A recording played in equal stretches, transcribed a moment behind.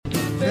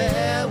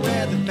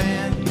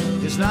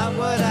just not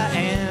what I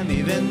am,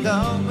 even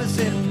though my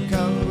zip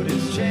code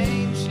has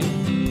changed.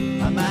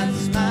 I might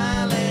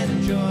smile and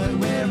enjoy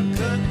where I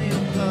couldn't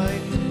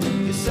employ.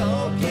 Your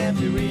soul can't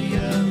be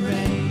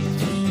rearranged,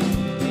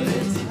 but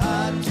it's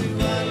hard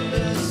to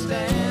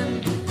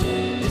understand.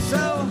 It's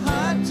so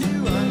hard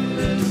to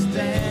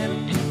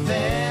understand.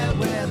 Fair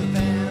weather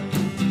fan.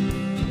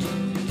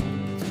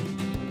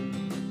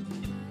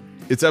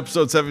 It's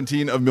episode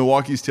 17 of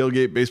Milwaukee's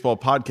Tailgate Baseball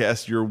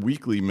Podcast, your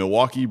weekly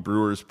Milwaukee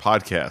Brewers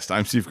podcast.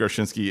 I'm Steve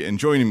Garshinsky, and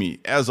joining me,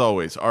 as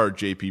always, are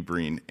JP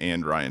Breen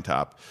and Ryan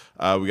Top.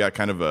 We got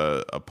kind of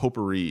a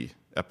potpourri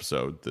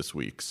episode this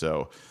week,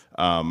 so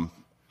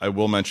I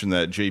will mention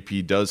that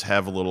JP does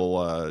have a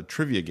little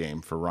trivia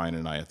game for Ryan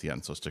and I at the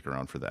end, so stick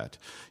around for that.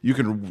 You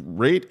can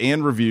rate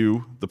and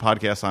review the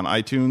podcast on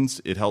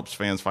iTunes. It helps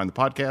fans find the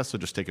podcast, so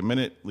just take a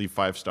minute, leave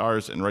 5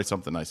 stars, and write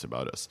something nice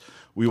about us.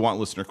 We want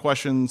listener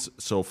questions,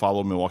 so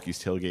follow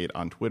Milwaukee's Tailgate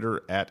on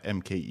Twitter at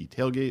MKE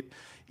Tailgate.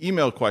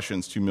 Email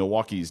questions to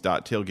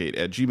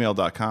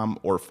milwaukees.tailgate@gmail.com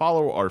or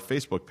follow our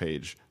Facebook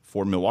page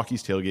for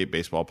Milwaukee's Tailgate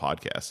Baseball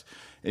Podcast.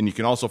 And you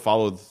can also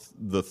follow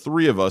the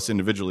three of us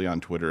individually on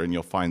Twitter, and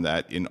you'll find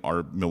that in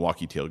our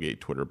Milwaukee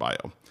Tailgate Twitter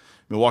bio.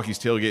 Milwaukee's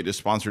Tailgate is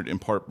sponsored in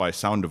part by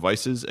Sound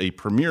Devices, a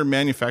premier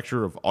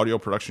manufacturer of audio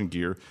production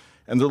gear,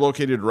 and they're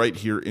located right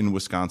here in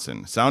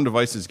Wisconsin. Sound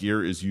Devices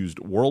gear is used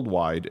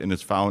worldwide and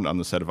is found on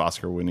the set of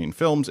Oscar-winning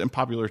films and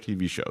popular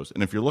TV shows.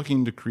 And if you're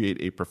looking to create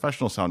a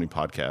professional-sounding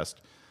podcast,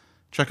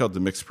 check out the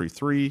MixPre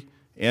 3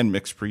 and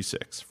MixPre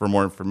 6. For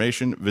more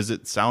information,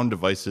 visit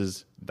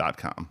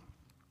sounddevices.com.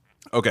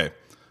 Okay,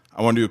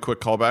 I want to do a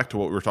quick callback to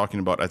what we were talking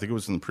about. I think it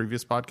was in the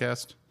previous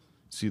podcast.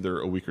 It's either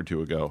a week or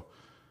two ago.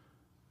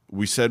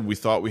 We said we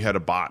thought we had a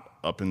bot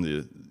up in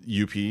the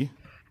UP.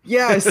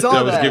 Yeah, I saw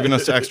that was giving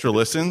us extra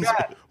listens.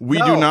 We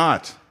do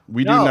not.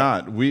 We do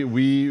not.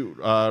 We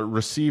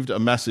received a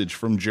message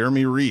from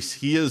Jeremy Reese.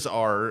 He is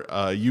our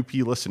UP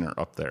listener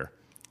up there.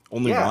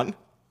 Only one?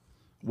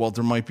 Well,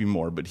 there might be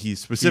more, but he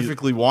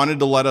specifically wanted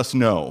to let us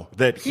know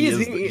that he is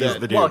the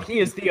dude. Well, he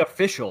is the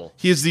official.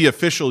 He is the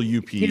official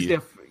UP.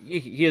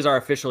 He is our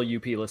official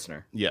UP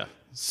listener. Yeah.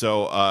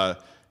 So,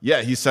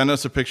 he sent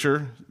us a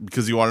picture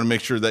because he wanted to make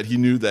sure that he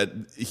knew that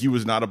he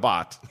was not a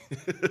bot.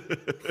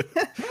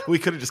 We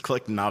could have just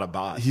clicked not a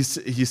bot. He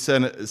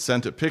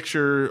sent a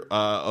picture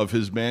of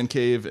his man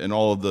cave and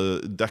all of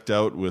the decked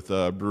out with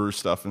Brewers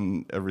stuff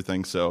and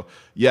everything. So,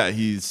 yeah,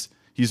 he's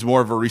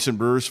more of a recent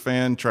Brewers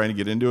fan trying to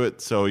get into it.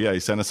 So, yeah, he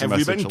sent us a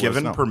message. Have we been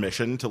given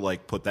permission to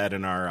put that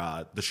in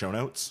our the show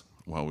notes?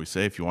 Well, we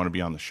say if you want to be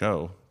on the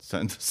show,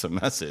 send us a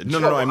message.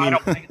 No. I mean, I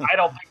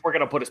don't think we're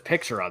gonna put his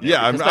picture on there.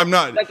 Yeah, I'm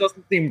not. That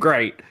doesn't seem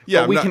great.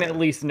 Yeah, but we can at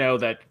least know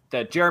that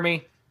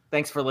Jeremy,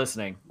 thanks for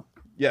listening.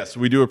 Yes,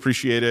 we do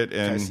appreciate it.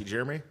 And can I see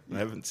Jeremy? I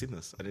haven't seen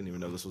this. I didn't even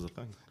know this was a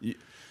thing.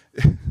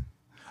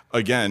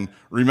 Again,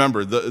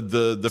 remember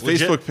the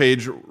Facebook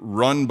page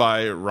run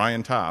by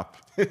Ryan Top.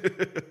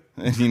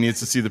 And he needs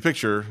to see the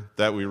picture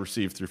that we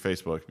received through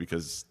Facebook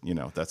because,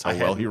 that's how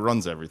well he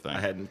runs everything. I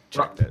hadn't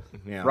checked it.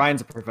 Yeah. Ryan's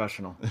a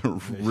professional.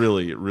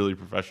 Really, really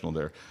professional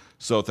there.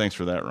 So thanks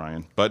for that,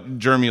 Ryan. But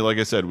Jeremy, like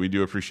I said, we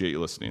do appreciate you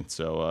listening.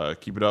 So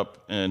keep it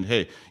up. And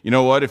hey, you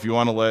know what? If you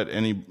want to let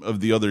any of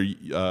the other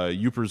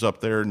Youpers up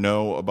there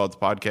know about the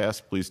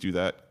podcast, please do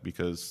that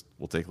because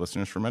we'll take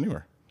listeners from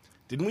anywhere.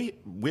 Didn't we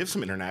have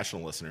some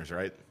international listeners,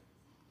 right?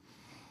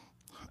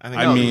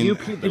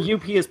 The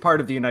UP is part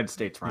of the United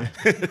States, Ryan.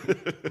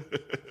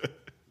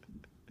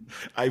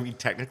 I mean,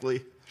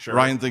 technically, sure.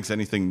 Ryan thinks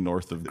anything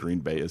north of Green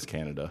Bay is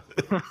Canada.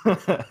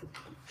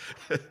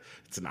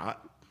 It's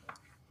not.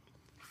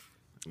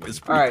 It's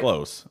pretty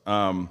close.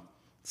 So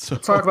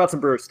let's talk about some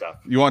Brewer stuff.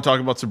 You want to talk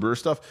about some Brewer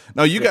stuff?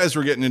 Now, you guys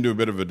were getting into a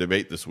bit of a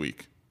debate this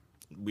week.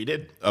 We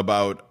did.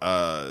 About,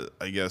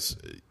 I guess,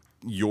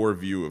 your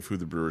view of who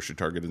the Brewers should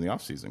target in the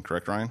offseason.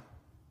 Correct, Ryan?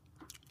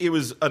 It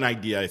was an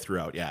idea I threw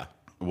out, yeah.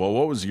 Well,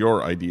 what was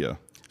your idea?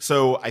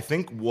 So I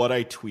think what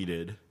I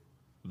tweeted,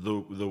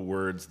 the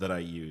words that I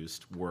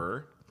used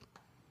were...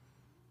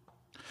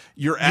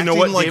 You're acting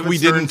like David we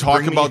didn't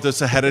talk about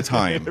this ahead of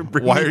time.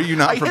 Why are you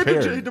not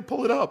prepared? I had to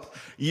pull it up.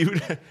 You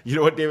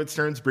know what, David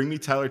Stearns? Bring me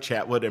Tyler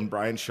Chatwood and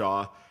Brian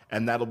Shaw,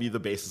 and that'll be the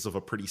basis of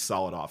a pretty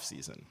solid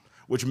offseason.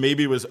 Which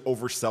maybe was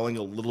overselling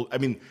a little. I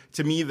mean,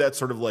 to me, that's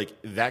sort of like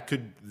that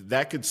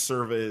could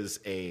serve as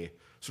a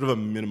sort of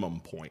a minimum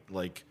point.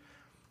 Like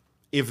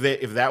if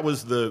that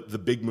was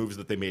the big moves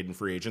that they made in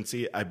free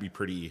agency, I'd be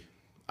pretty.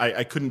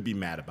 I couldn't be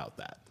mad about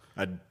that.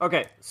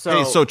 Okay,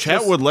 so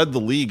Chatwood led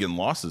the league in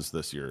losses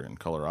this year in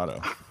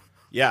Colorado.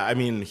 Yeah, I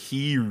mean,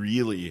 he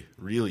really,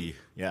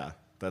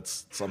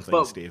 that's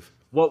something, Steve.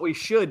 What we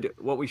should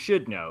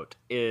note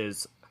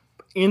is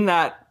in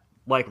that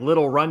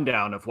little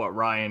rundown of what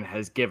Ryan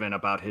has given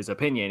about his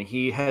opinion,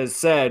 he has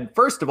said,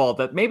 first of all,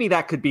 that maybe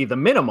that could be the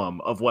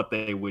minimum of what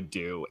they would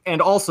do, and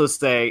also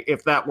say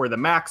if that were the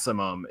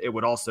maximum, it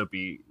would also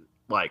be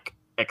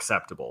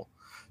acceptable.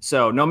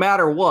 So no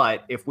matter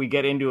what, if we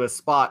get into a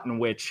spot in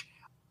which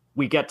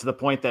we get to the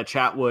point that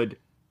Chatwood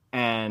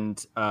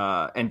and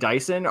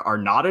Dyson are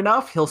not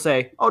enough, he'll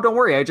say, "Oh, don't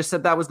worry, I just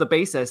said that was the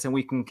basis, and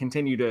we can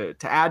continue to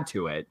add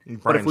to it."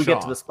 But if we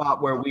get to the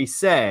spot where we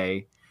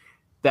say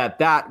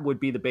that would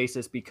be the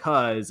basis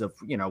because of,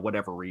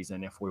 whatever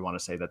reason, if we want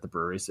to say that the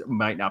Brewers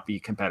might not be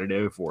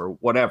competitive or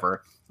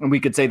whatever, and we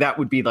could say that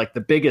would be like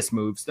the biggest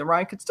moves, then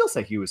Ryan could still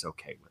say he was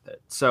okay with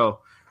it. So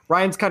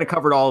Ryan's kind of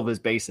covered all of his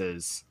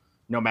bases,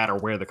 no matter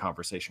where the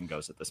conversation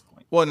goes at this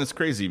point. Well, and it's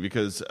crazy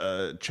because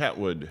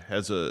Chatwood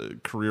has a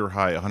career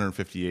high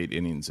 158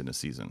 innings in a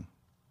season.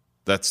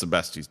 That's the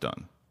best he's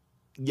done.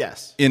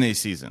 Yes. In a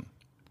season.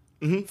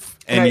 Mm-hmm.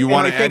 And you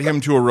want to add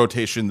him to a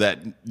rotation that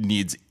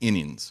needs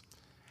innings.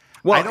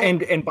 Well,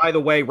 and by the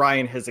way,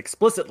 Ryan has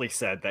explicitly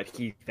said that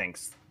he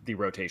thinks the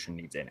rotation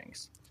needs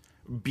innings.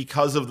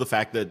 Because of the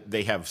fact that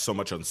they have so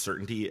much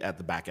uncertainty at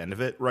the back end of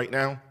it right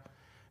now,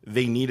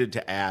 they needed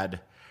to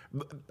add...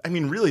 I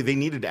mean, really, they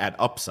needed to add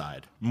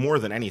upside more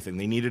than anything.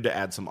 They needed to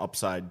add some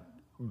upside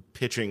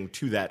pitching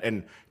to that.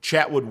 And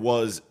Chatwood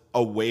was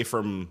away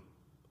from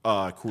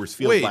Coors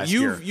Field last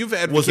year. You've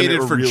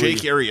advocated for Jake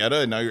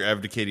Arrieta, and now you're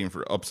advocating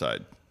for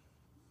upside.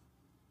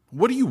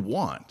 What do you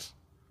want?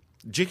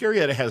 Jake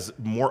Arrieta has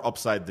more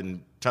upside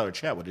than Tyler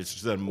Chatwood. It's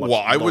just a much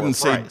I lower wouldn't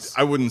price.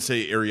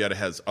 say Arrieta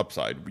has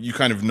upside. You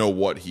kind of know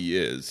what he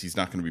is. He's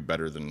not going to be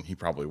better than he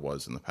probably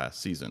was in the past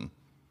season.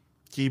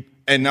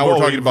 And now we're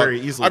talking about. Very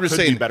easily I'm just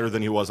saying, be better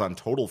than he was on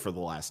total for the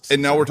last season.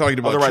 And now we're talking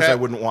about. Otherwise, I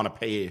wouldn't want to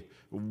pay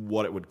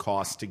what it would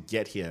cost to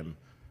get him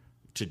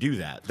to do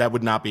that. That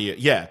would not be.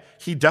 Yeah,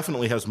 he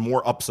definitely has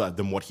more upside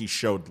than what he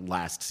showed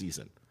last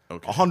season.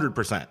 Okay,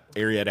 100%.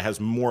 Arrieta has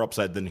more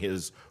upside than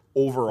his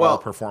overall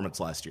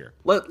performance last year.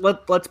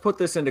 Let's put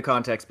this into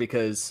context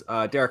because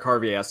Derek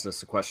Harvey asked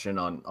us a question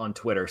on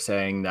Twitter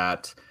saying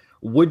that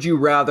would you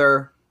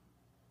rather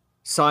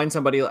sign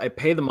somebody,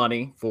 pay the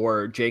money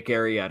for Jake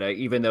Arrieta,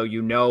 even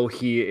though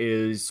he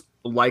is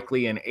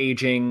likely an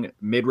aging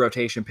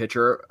mid-rotation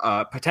pitcher,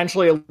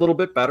 potentially a little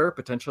bit better,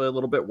 potentially a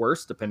little bit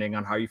worse, depending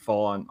on how you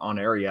fall on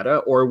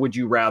Arrieta, or would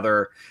you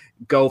rather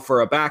go for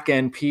a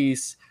back-end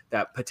piece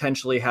that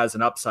potentially has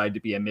an upside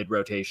to be a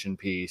mid-rotation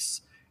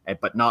piece,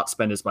 but not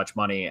spend as much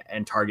money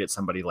and target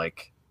somebody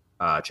like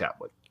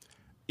Chatwood?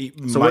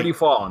 Where do you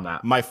fall on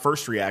that? My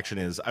first reaction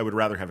is I would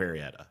rather have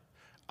Arrieta.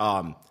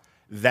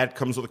 That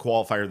comes with a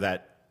qualifier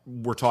that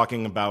we're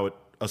talking about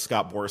a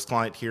Scott Boras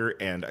client here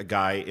and a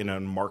guy in a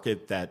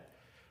market that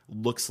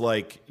looks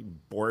like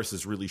Boras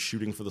is really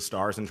shooting for the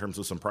stars in terms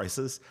of some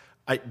prices.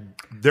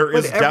 There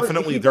are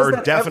definitely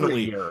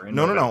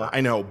no,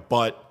 I know,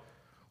 but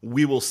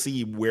we will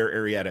see where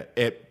Arrieta.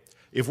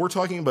 If we're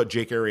talking about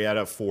Jake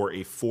Arrieta for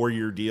a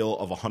 4-year deal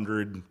of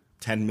 $110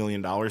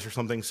 million or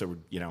something, so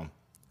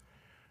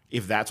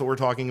if that's what we're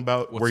talking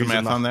about, what's the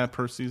math on that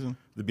per season?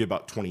 It'd be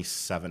about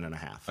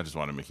 27.5. I just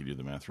want to make you do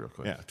the math real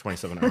quick. Yeah,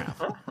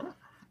 27.5.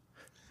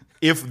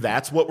 If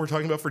that's what we're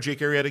talking about for Jake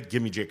Arrieta,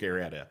 give me Jake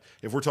Arrieta.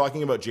 If we're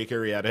talking about Jake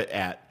Arrieta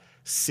at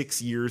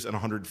 6 years and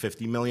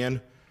 $150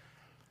 million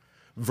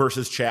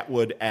versus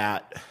Chatwood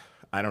at,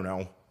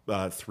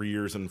 3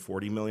 years and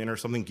 $40 million or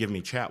something, give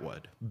me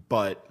Chatwood.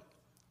 But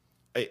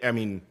I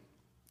mean,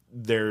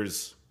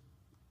 there's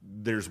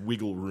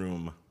wiggle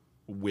room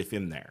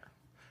within there.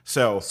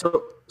 So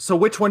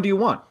which one do you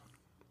want?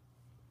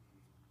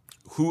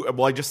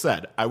 Well, I just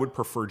said I would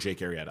prefer Jake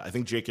Arrieta. I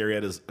think Jake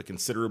Arrieta is a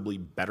considerably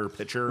better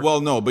pitcher. Well,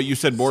 no, but you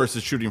said Boras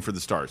is shooting for the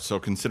stars, so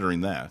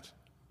considering that.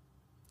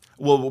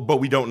 Well, but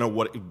we don't know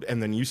what,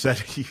 and then you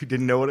said you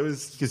didn't know what it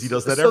was because he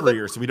does that every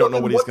year, so we don't know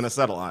what he's going to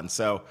settle on.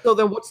 So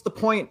then what's the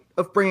point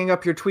of bringing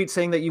up your tweet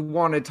saying that you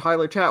wanted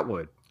Tyler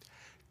Chatwood?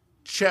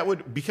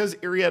 Because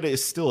Arrieta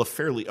is still a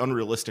fairly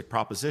unrealistic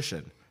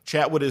proposition.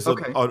 Chatwood is a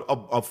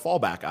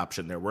fallback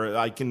option there where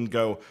I can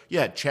go,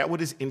 yeah, Chatwood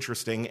is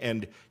interesting,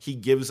 and he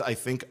gives, I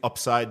think,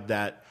 upside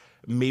that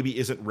maybe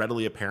isn't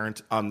readily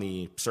apparent on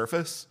the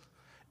surface.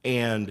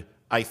 And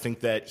I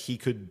think that he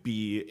could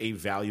be a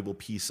valuable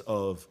piece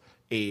of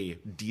a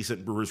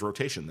decent Brewers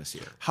rotation this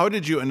year. How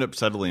did you end up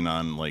settling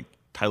on,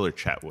 Tyler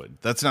Chatwood?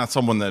 That's not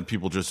someone that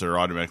people just are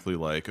automatically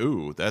like,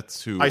 ooh,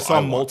 that's who I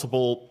saw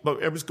multiple,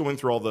 but I was going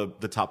through all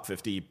the top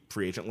 50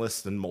 free agent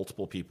lists, and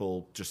multiple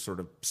people just sort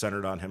of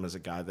centered on him as a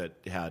guy that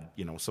had,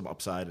 some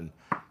upside, and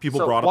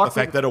people brought up the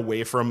fact that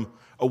away from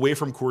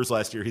Coors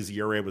last year, his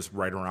ERA was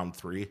right around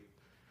 3.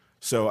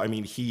 So, I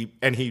mean, he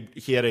had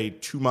a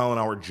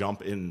 2-mile-an-hour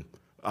jump in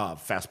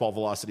fastball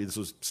velocity. This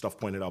was stuff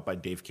pointed out by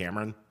Dave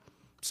Cameron.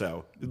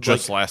 So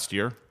just last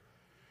year?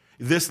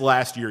 This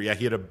last year, yeah,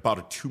 he had about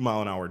a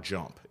 2-mile-an-hour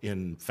jump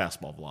in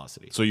fastball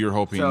velocity. So you're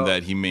hoping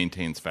that he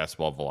maintains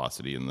fastball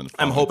velocity in the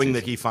I'm hoping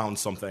that he found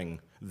something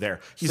there.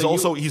 He's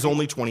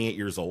only 28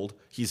 years old.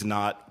 He's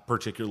not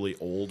particularly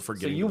old for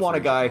getting. So you want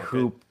a guy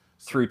who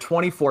threw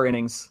 24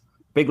 innings,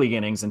 big league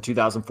innings in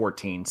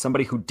 2014,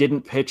 somebody who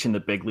didn't pitch in the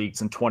big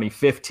leagues in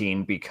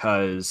 2015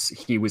 because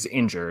he was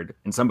injured,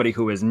 and somebody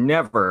who has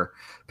never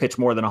pitched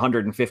more than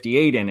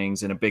 158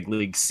 innings in a big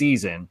league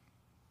season,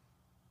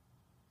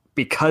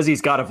 because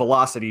he's got a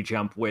velocity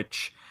jump,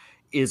 which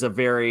is a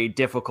very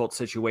difficult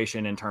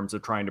situation in terms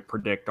of trying to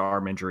predict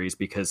arm injuries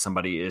because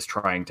somebody is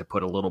trying to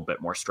put a little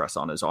bit more stress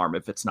on his arm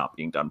if it's not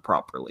being done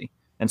properly.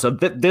 And so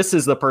this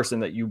is the person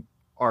that you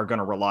are going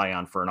to rely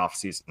on for an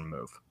offseason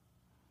move.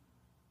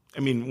 I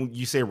mean, when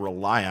you say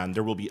rely on,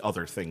 there will be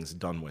other things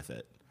done with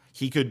it.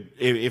 He could,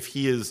 if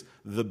he is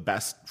the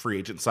best free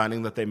agent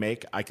signing that they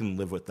make, I can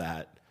live with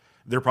that.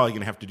 They're probably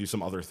going to have to do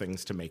some other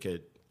things to make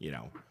it,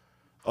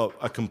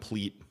 a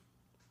complete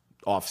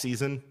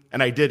offseason.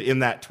 And I did in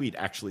that tweet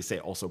actually say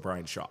also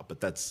Brian Shaw,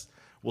 but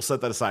we'll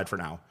set that aside for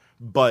now.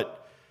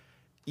 But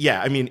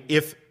yeah, I mean,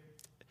 if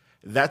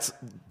that's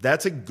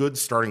a good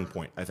starting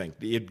point, I think.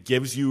 It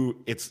gives you,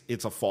 it's a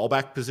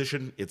fallback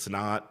position. It's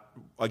not,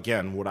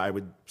 again, what I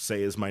would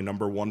say is my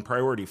number one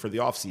priority for the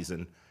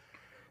offseason.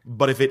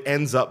 But if it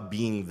ends up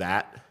being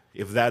that,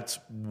 if that's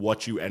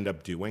what you end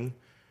up doing,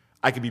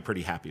 I could be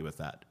pretty happy with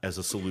that as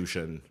a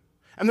solution.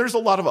 And there's a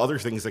lot of other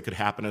things that could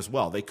happen as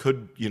well. They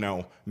could,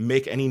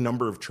 make any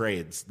number of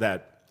trades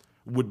that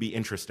would be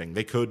interesting.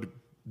 They could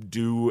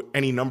do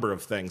any number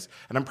of things.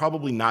 And I'm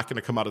probably not going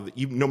to come out of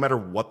no matter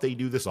what they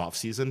do this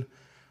offseason,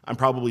 I'm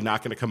probably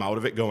not going to come out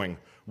of it going,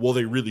 well,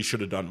 they really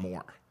should have done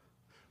more.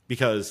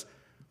 Because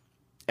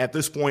at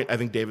this point, I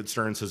think David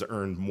Stearns has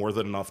earned more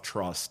than enough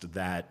trust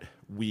that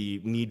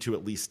we need to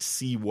at least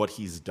see what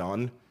he's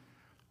done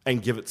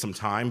and give it some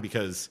time,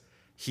 because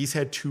he's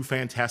had 2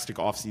 fantastic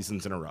off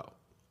seasons in a row.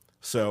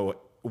 So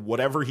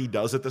whatever he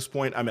does at this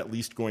point, I'm at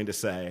least going to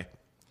say,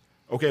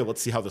 okay,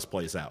 let's see how this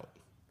plays out.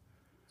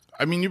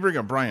 I mean, you bring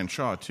up Brian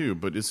Shaw too,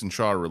 but isn't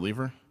Shaw a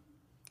reliever?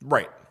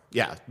 Right.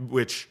 Yeah.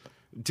 Which,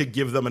 to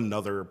give them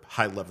another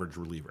high leverage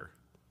reliever.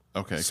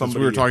 Okay. Because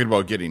we were talking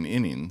about getting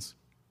innings.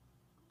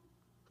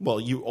 Well,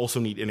 you also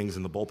need innings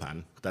in the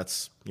bullpen.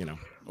 That's, it's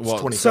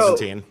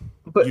 2017. So,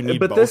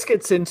 but both. this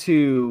gets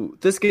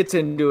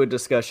into a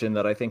discussion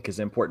that I think is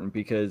important,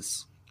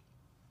 because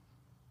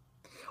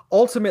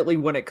ultimately,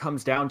 when it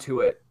comes down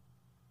to it,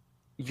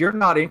 you're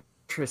not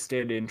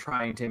interested in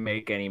trying to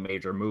make any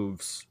major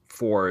moves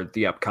for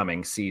the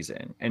upcoming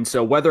season. And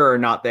so whether or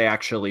not they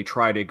actually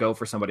try to go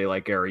for somebody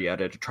like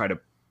Arrieta to try to,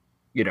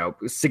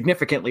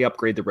 significantly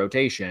upgrade the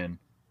rotation,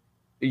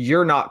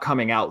 you're not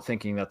coming out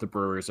thinking that the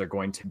Brewers are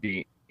going to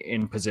be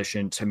in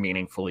position to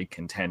meaningfully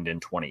contend in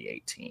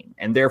 2018.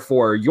 And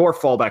therefore, your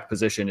fallback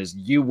position is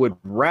you would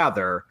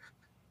rather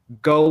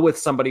go with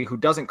somebody who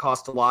doesn't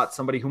cost a lot,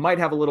 somebody who might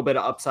have a little bit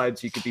of upside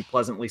so you could be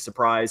pleasantly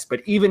surprised.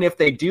 But even if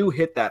they do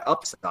hit that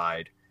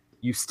upside,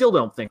 you still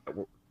don't think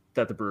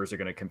that the Brewers are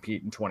going to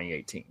compete in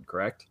 2018,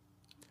 correct?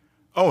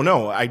 Oh,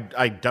 no, I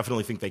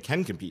definitely think they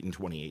can compete in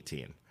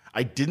 2018.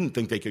 I didn't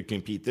think they could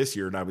compete this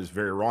year, and I was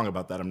very wrong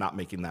about that. I'm not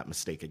making that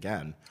mistake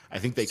again. I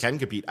think they can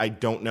compete. I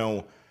don't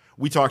know.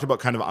 We talked about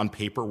kind of on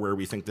paper where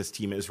we think this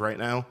team is right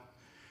now,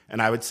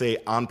 and I would say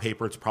on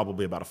paper it's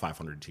probably about a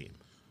 500 team.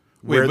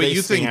 Wait, but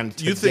you think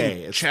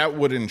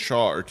Chatwood and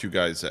Shaw are 2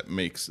 guys that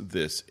makes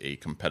this a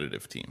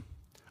competitive team?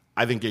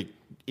 I think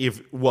you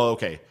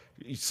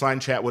sign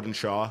Chatwood and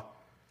Shaw,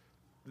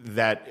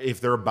 that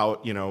if they're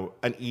about, an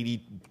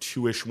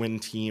 82-ish win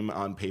team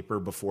on paper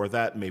before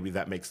that, maybe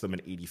that makes them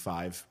an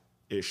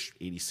 85-ish,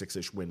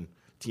 86-ish win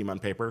team on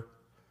paper.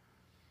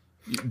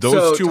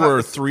 Those 2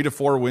 are 3 to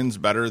 4 wins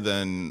better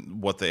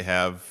than what they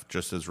have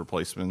just as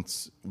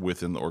replacements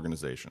within the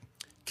organization.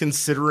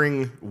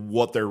 Considering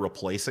what they're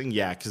replacing,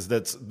 yeah, because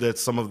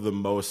that's some of the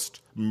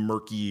most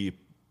murky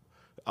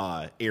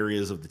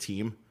areas of the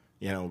team.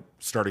 The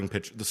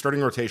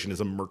starting rotation is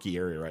a murky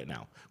area right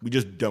now. We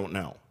just don't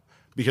know,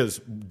 because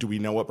do we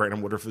know what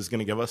Brandon Woodruff is going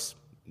to give us?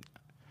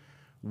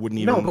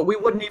 No, but we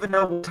wouldn't even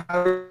know what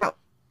Tyler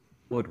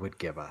Wood would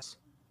give us.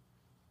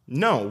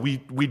 No,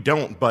 we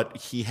don't. But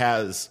he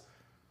has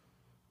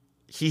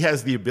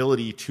the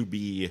ability to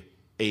be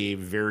a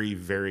very,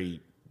 very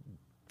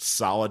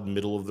solid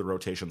middle of the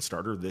rotation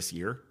starter this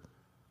year.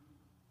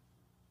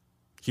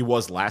 He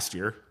was last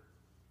year.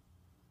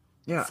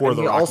 Yeah, for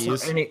the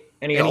Rockies.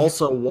 He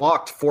also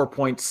walked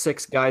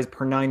 4.6 guys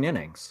per 9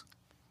 innings.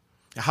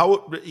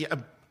 How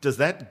does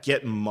that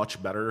get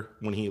much better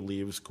when he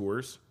leaves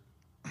Coors?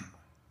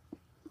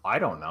 I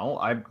don't know.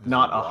 I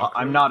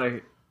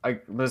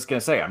was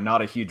gonna say I'm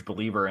not a huge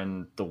believer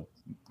in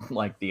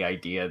the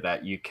idea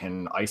that you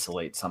can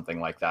isolate something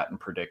like that and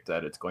predict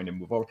that it's going to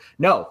move over.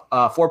 No,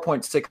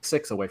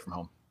 4.66 away from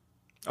home.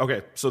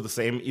 Okay, so the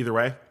same either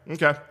way.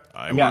 Okay,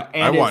 I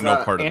want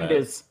no part of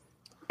that.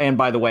 And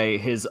by the way,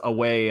 his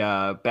away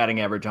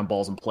batting average on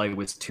balls in play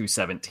was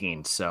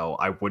 .217, so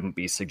I wouldn't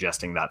be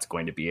suggesting that's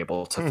going to be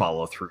able to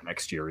follow through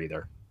next year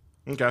either.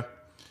 Okay,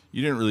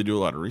 you didn't really do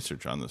a lot of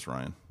research on this,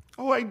 Ryan.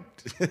 Oh,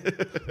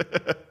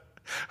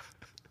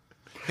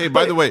 Hey,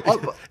 by the way,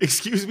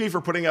 excuse me for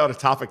putting out a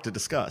topic to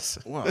discuss.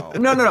 Wow.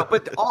 No.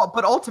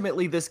 But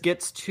ultimately, this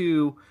gets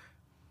to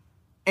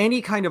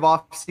any kind of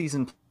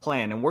off-season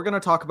plan, and we're going to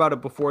talk about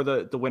it before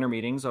the winter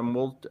meetings, and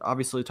we'll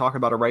obviously talk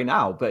about it right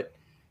now. But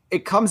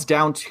it comes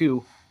down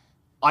to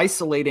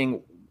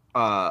isolating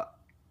how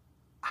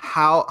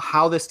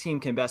this team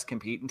can best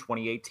compete in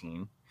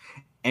 2018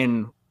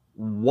 and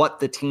what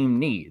the team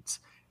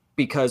needs.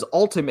 because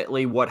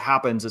ultimately what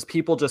happens is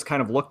people just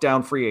kind of look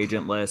down free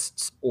agent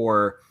lists,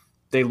 or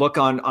they look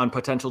on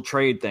potential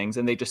trade things,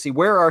 and they just see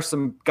where are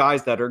some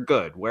guys that are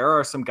good, where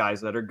are some guys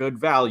that are good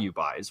value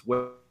buys,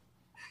 where,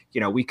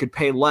 we could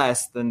pay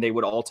less than they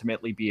would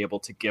ultimately be able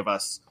to give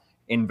us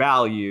in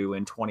value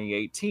in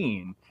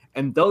 2018.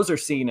 And those are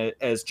seen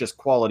as just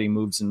quality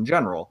moves in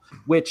general,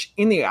 which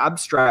in the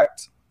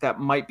abstract,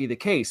 that might be the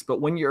case. But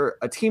when you're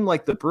a team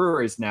like the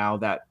Brewers now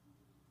that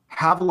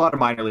have a lot of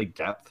minor league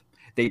depth,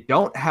 they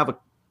don't have a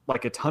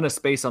ton of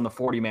space on the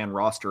 40-man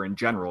roster in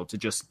general to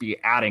just be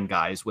adding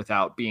guys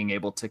without being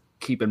able to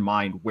keep in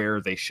mind where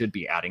they should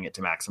be adding it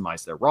to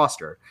maximize their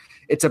roster.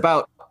 It's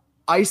about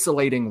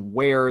isolating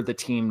where the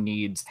team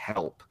needs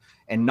help,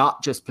 and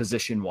not just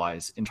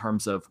position-wise in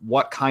terms of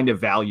what kind of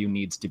value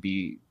needs to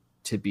be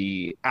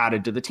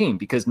added to the team,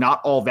 because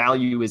not all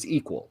value is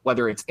equal,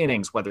 whether it's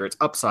innings, whether it's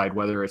upside,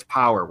 whether it's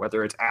power,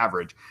 whether it's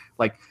average.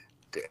 Like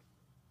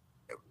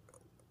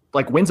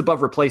wins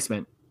above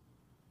replacement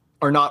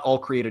are not all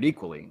created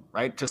equally,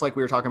 right? Just like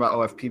we were talking about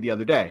OFP the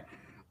other day,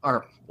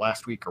 or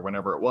last week, or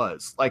whenever it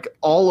was. Like,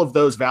 all of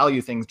those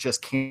value things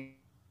just can't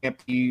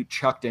be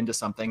chucked into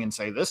something and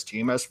say, this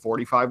team has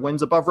 45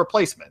 wins above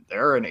replacement.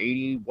 They're an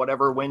 80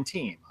 whatever win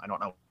team. I don't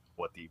know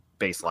what the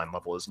baseline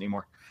level is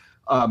anymore.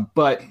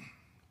 But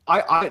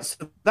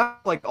so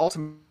that's like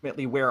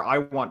ultimately where I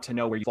want to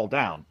know where you fall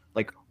down.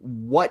 Like,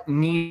 what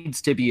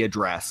needs to be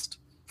addressed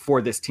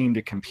for this team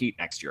to compete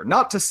next year?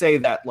 Not to say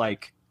that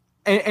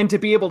and to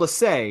be able to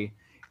say,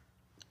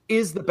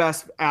 is the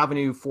best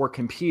avenue for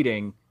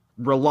competing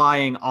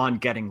relying on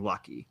getting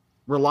lucky,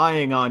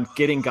 relying on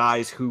getting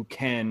guys who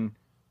can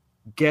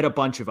get a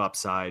bunch of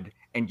upside,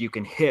 and you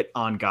can hit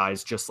on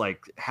guys just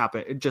like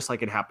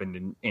it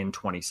happened in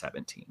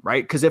 2017,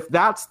 right? Because if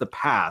that's the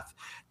path,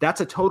 that's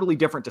a totally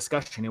different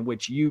discussion in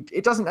which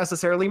it doesn't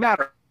necessarily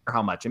matter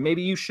how much, and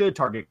maybe you should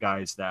target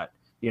guys that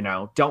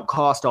don't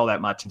cost all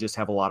that much and just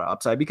have a lot of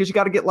upside, because you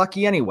got to get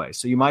lucky anyway,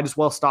 so you might as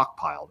well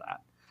stockpile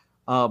that.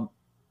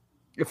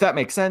 If that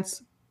makes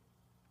sense.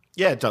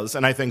 Yeah, it does.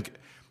 And I think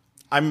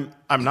I'm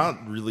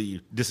not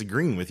really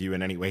disagreeing with you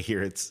in any way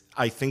here.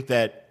 I think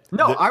that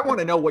I want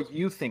to know what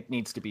you think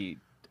needs to be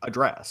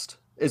addressed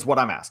is what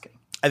I'm asking.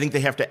 I think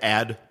they have to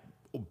add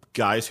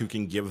guys who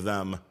can give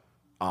them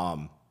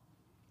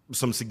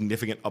some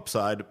significant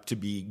upside to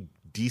be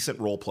decent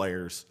role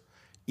players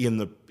in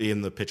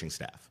the pitching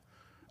staff.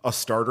 A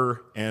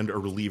starter and a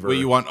reliever. Wait,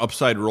 you want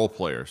upside role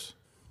players?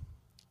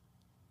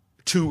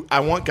 I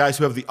want guys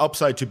who have the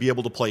upside to be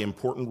able to play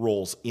important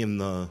roles in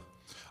the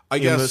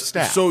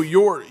staff. So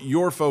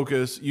your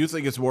focus, you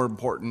think it's more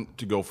important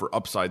to go for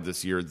upside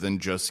this year than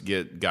just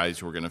get guys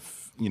who are going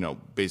to,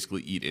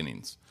 basically eat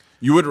innings.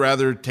 You would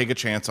rather take a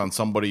chance on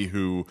somebody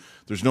who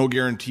there's no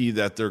guarantee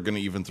that they're going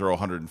to even throw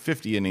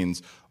 150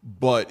 innings,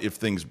 but if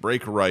things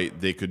break right,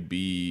 they could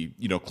be,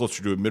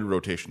 closer to a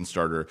mid-rotation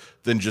starter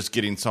than just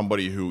getting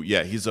somebody who,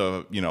 he's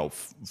a,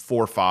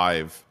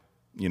 4-5,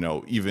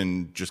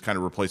 even just kind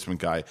of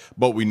replacement guy,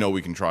 but we know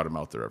we can trot him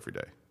out there every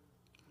day.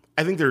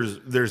 I think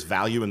there's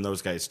value in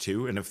those guys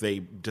too, and if they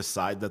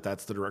decide that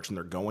that's the direction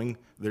they're going,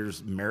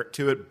 there's merit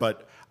to it.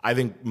 But I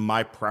think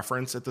my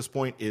preference at this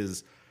point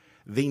is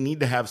they need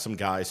to have some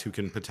guys who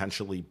can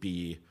potentially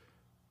be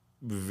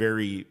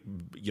very,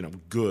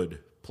 good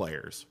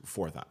players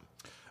for them.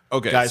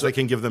 Okay, guys that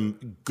can give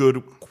them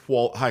good,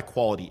 high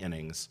quality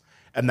innings.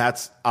 And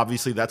that's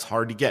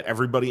hard to get.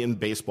 Everybody in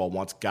baseball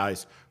wants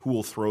guys who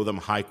will throw them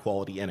high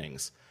quality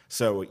innings.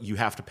 So you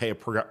have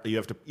to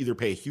either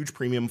pay a huge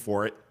premium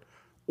for it,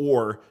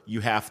 or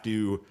you have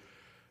to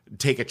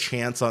take a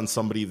chance on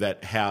somebody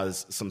that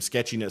has some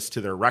sketchiness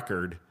to their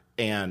record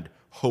and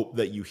hope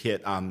that you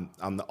hit on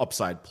the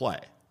upside play.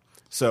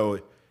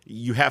 So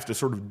you have to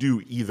sort of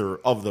do either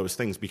of those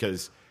things,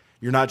 because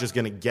you're not just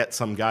going to get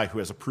some guy who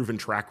has a proven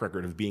track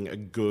record of being a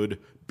good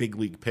big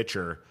league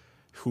pitcher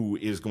who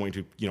is going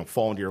to,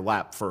 fall into your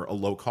lap for a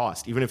low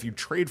cost. Even if you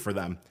trade for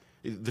them,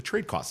 the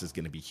trade cost is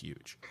going to be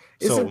huge.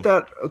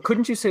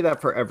 Couldn't you say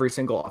that for every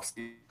single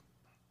offseason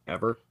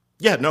ever?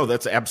 Yeah, no,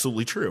 that's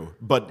absolutely true.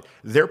 But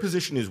their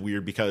position is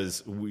weird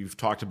because we've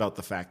talked about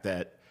the fact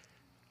that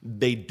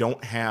they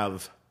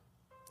have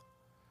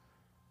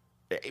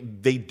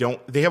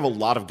a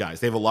lot of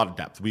guys. They have a lot of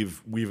depth.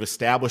 We've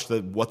established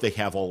that what they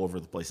have all over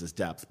the place is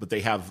depth, but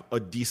they have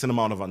a decent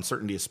amount of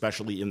uncertainty,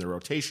 especially in the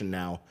rotation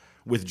now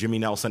with Jimmy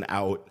Nelson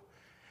out.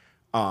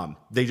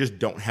 They just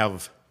don't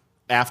have,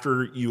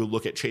 after you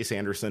look at Chase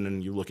Anderson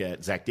and you look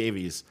at Zach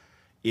Davies,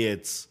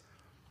 it's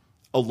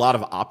a lot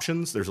of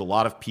options. There's a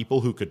lot of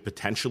people who could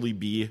potentially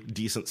be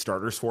decent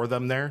starters for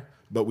them there,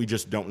 but we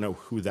just don't know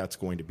who that's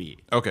going to be.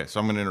 Okay, so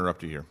I'm going to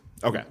interrupt you here.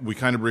 Okay. We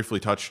kind of briefly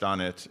touched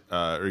on it,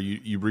 or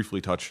you briefly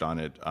touched on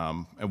it,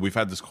 and we've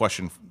had this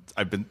question.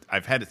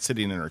 I've had it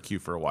sitting in our queue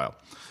for a while.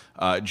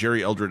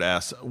 Jerry Eldred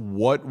asks,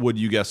 what would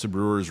you guess the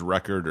Brewers'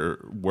 record,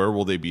 or where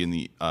will they be in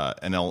the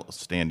NL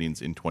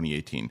standings in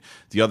 2018?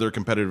 The other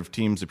competitive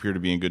teams appear to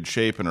be in good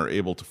shape and are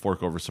able to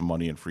fork over some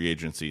money in free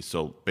agency.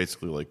 So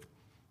basically,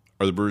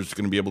 are the Brewers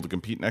going to be able to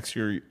compete next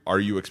year? Are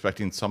you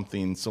expecting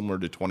something similar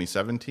to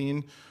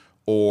 2017?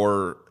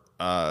 or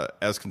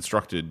as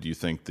constructed, do you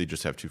think they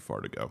just have too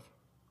far to go?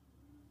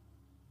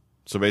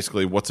 So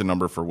basically, what's a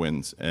number for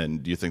wins,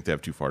 and do you think they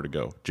have too far to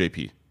go?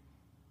 JP?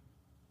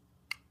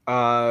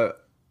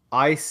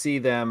 I see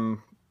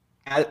them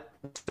as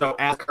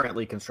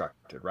currently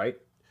constructed, right?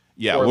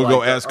 Yeah, Or we'll go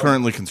like, as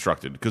currently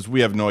constructed because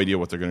we have no idea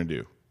what they're going to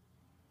do.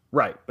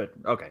 Right, but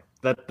okay,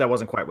 that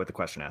wasn't quite what the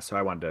question asked, so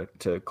I wanted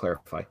to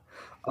clarify.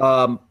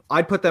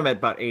 I'd put them at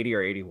about 80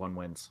 or 81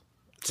 wins.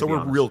 So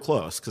we're real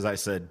close because I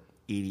said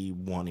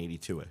 81,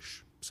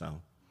 82-ish.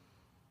 So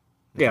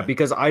yeah,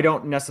 because I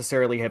don't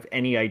necessarily have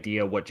any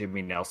idea what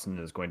Jimmy Nelson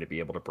is going to be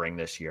able to bring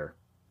this year.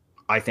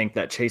 I think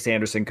that Chase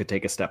Anderson could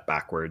take a step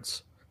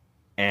backwards,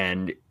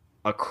 and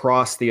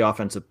across the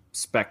offensive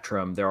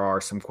spectrum, there are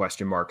some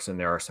question marks, and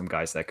there are some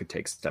guys that could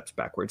take steps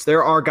backwards.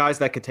 There are guys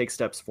that could take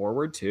steps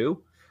forward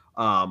too.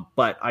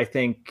 But I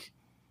think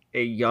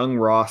a young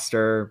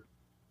roster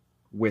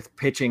with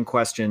pitching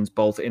questions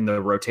both in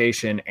the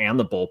rotation and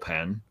the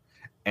bullpen,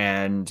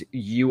 and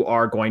you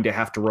are going to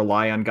have to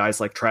rely on guys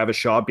like Travis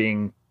Shaw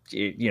being,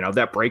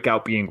 that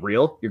breakout being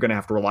real. You're going to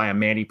have to rely on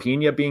Manny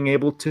Pena being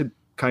able to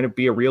kind of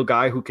be a real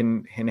guy who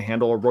can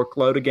handle a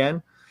workload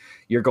again.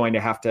 You're going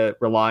to have to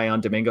rely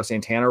on Domingo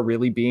Santana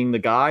really being the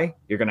guy.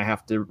 You're going to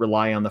have to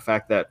rely on the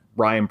fact that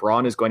Ryan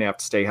Braun is going to have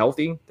to stay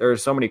healthy. There are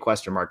so many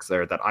question marks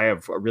there that I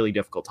have a really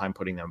difficult time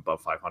putting them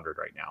above 500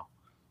 right now.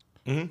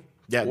 Mm-hmm.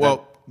 Yeah,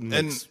 well,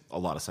 that makes a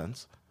lot of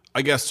sense.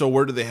 I guess so.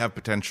 Where do they have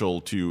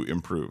potential to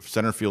improve?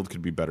 Center field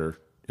could be better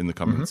in the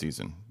coming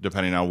season,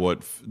 depending on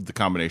what the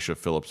combination of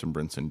Phillips and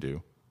Brinson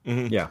do.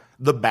 Mm-hmm. Yeah,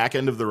 the back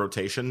end of the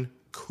rotation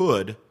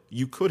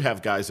you could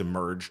have guys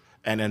emerge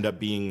and end up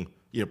being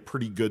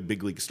pretty good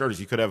big league starters.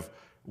 You could have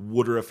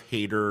Woodruff,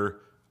 Hader,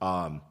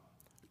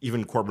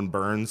 even Corbin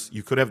Burns.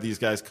 You could have these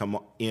guys come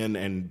in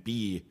and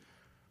be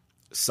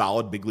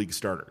solid big league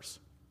starters,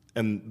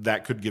 and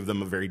that could give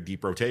them a very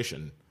deep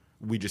rotation.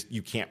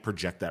 You can't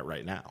project that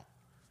right now,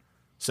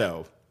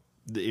 so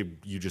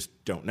you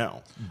just don't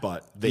know.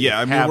 But they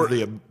have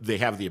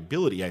the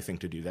ability, I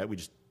think, to do that. We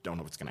just don't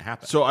know what's going to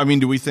happen. So, I mean,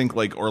 do we think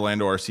like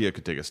Orlando Arcia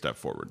could take a step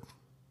forward?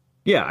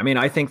 Yeah, I mean,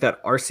 I think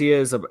that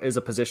Arcia is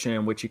a position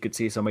in which you could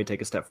see somebody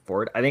take a step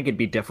forward. I think it'd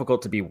be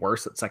difficult to be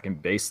worse at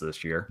second base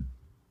this year.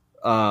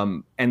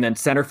 And then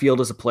center field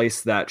is a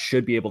place that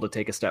should be able to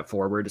take a step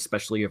forward,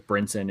 especially if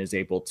Brinson is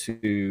able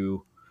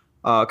to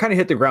kind of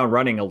hit the ground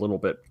running a little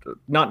bit,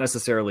 not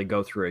necessarily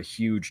go through a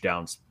huge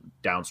down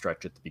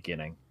stretch at the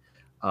beginning.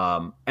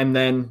 And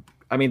then,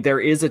 I mean, there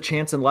is a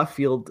chance in left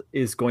field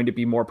is going to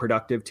be more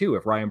productive too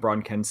if Ryan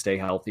Braun can stay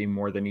healthy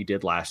more than he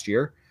did last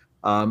year.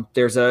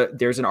 There's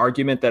an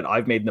argument that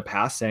I've made in the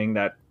past saying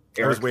that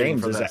Eric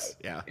Thames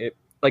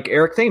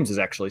Eric Thames is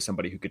actually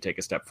somebody who could take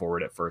a step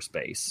forward at first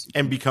base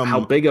and become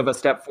how big of a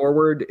step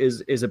forward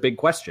is a big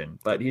question,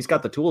 but he's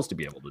got the tools to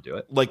be able to do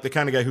it. Like the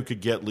kind of guy who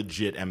could get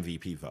legit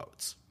MVP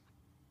votes.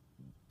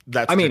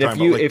 That's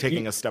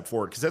taking a step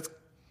forward because that's.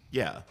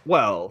 Yeah.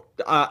 Well,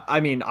 I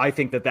mean, I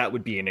think that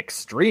would be an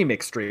extreme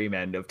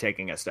end of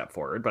taking a step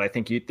forward, but I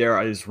think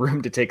there is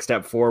room to take a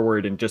step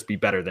forward and just be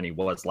better than he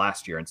was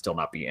last year and still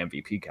not be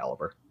MVP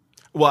caliber.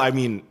 Well, I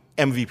mean,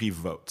 MVP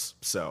votes.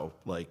 So,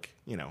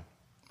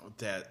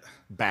 that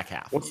back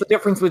half. What's the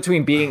difference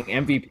between being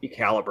MVP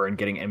caliber and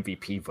getting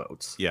MVP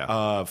votes?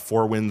 Yeah.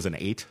 4 wins and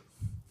 8.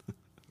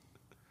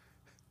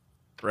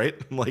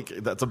 Right? Like,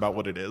 that's about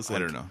what it is. Like, I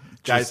don't know.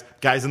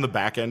 Guys in the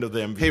back end of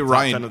the MVP, hey,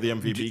 Ryan, 10 of the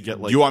MVP get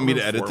like. Do you want me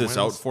to edit 4 this wins?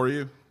 out for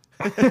you?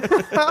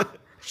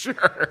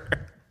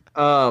 Sure.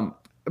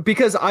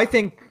 Because I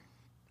think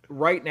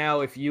right now,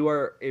 if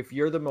you're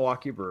the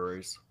Milwaukee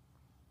Brewers,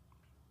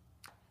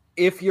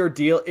 if you're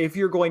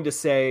going to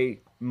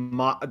say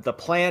the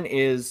plan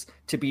is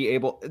to be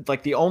able,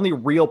 like the only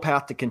real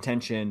path to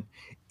contention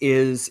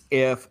is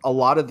if a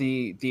lot of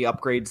the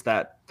upgrades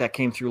that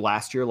came through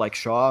last year, like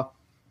Shaw,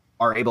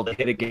 are able to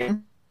hit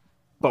again,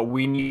 but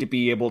we need to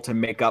be able to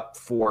make up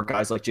for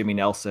guys like Jimmy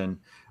Nelson,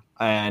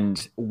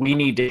 and we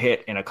need to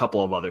hit in a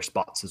couple of other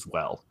spots as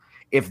well.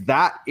 If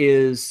that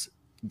is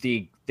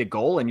the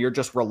goal and you're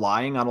just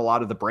relying on a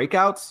lot of the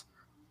breakouts,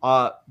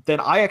 then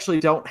I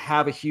actually don't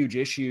have a huge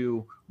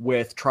issue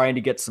with trying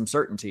to get some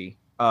certainty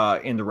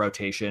in the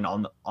rotation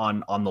on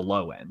the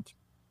low end,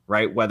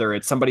 right? Whether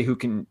it's somebody who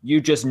can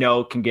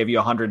give you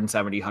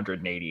 170,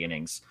 180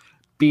 innings,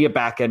 be a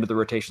back end of the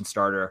rotation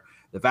starter.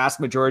 The vast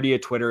majority of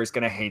Twitter is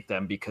going to hate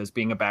them because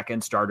being a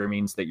back-end starter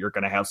means that you're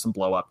going to have some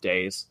blow-up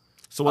days.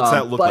 So what's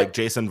that look like?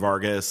 Jason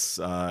Vargas?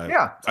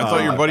 I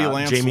thought your buddy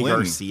Lance Jamie Lynn.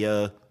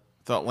 Garcia.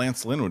 Thought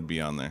Lance Lynn would be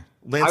on there.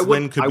 Lance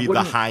Lynn could be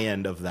the high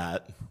end of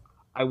that.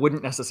 I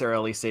wouldn't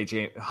necessarily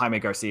say Jaime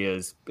Garcia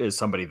is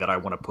somebody that I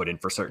want to put in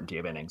for certainty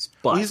of innings.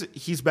 But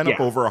he's been up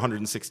over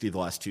 160 the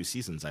last 2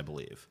 seasons, I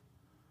believe.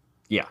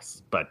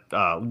 Yes, but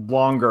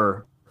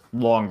longer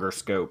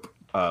scope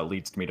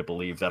leads me to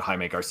believe that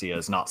Jaime Garcia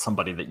is not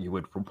somebody that you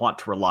would want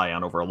to rely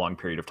on over a long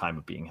period of time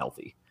of being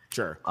healthy.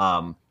 Sure.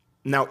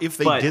 Now, if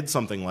they did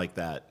something like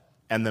that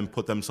and then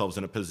put themselves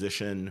in a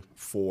position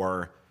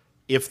for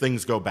if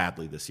things go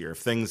badly this year, if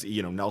things,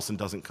 Nelson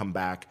doesn't come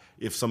back,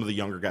 if some of the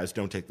younger guys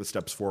don't take the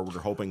steps forward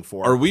we're hoping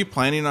for. Are we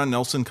planning on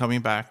Nelson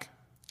coming back?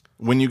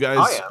 When you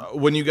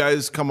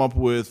guys come up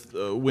with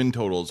win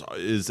totals,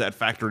 is that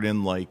factored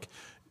in like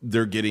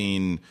they're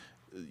getting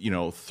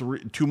 2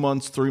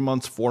 months, 3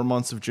 months, 4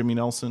 months of Jimmy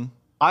Nelson?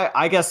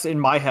 I guess in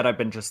my head I've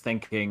been just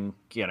thinking,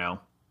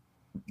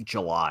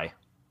 July.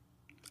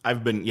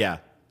 I've been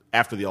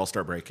after the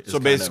All-Star break. So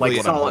basically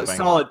like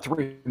solid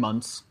 3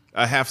 months.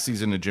 A half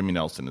season of Jimmy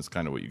Nelson is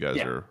kind of what you guys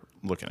are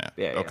looking at.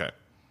 Yeah, okay.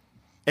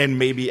 And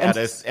maybe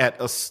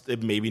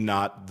maybe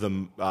not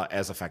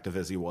as effective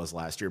as he was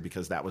last year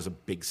because that was a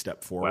big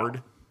step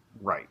forward.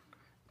 Well,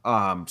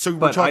 right. So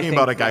we're talking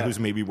about a guy who's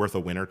maybe worth a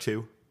win or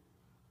two.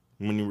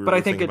 When you were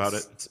thinking about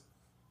it,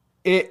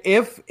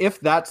 if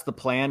that's the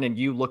plan, and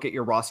you look at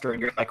your roster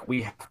and you're like,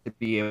 we have to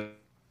be able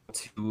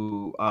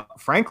to,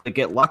 frankly,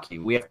 get lucky.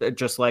 We have to,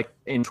 just like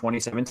in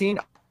 2017.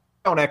 I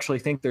don't actually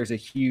think there's a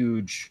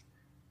huge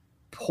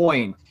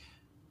point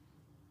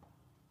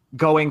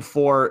going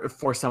for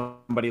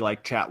somebody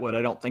like Chatwood.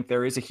 I don't think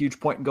there is a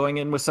huge point in going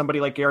in with somebody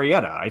like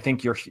Arrieta. I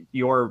think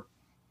your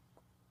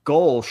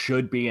goal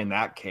should be in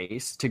that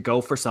case to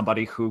go for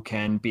somebody who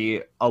can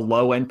be a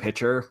low end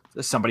pitcher,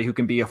 somebody who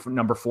can be a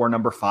number 4,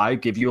 number 5,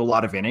 give you a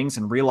lot of innings,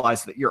 and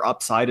realize that your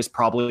upside is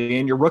probably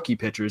in your rookie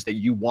pitchers that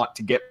you want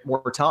to get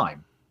more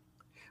time.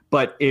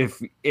 But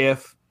if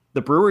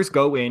the Brewers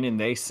go in and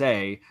they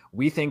say,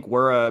 we think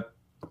we're a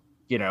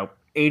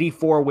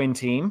 84 win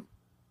team,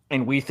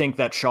 and we think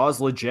that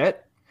Shaw's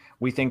legit,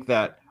 we think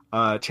that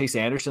Chase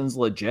Anderson's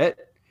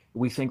legit,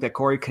 we think that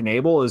Corey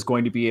Knebel is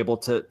going to be able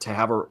to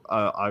have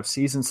a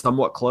season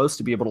somewhat close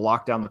to be able to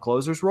lock down the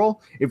closer's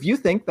role. If you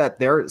think that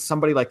there's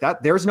somebody like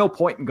that, there's no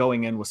point in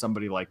going in with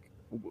somebody like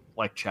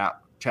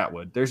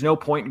Chatwood. There's no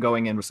point in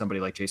going in with somebody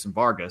like Jason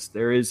Vargas.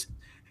 There is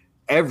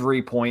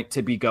every point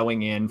to be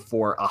going in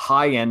for a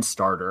high-end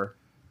starter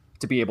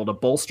to be able to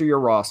bolster your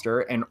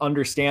roster and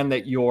understand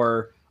that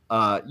your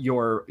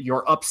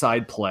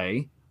upside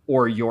play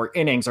or your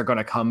innings are going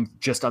to come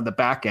just on the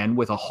back end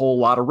with a whole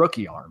lot of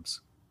rookie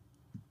arms.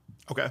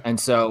 Okay. And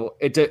so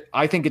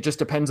I think it just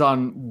depends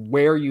on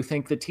where you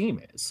think the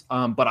team is.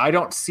 But I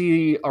don't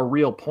see a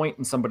real point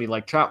in somebody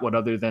like Chatwood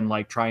other than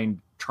like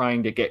trying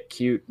to get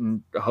cute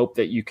and hope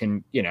that you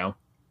can,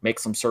 make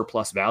some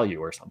surplus value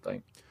or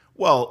something.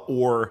 Well,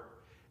 or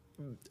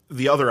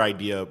the other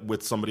idea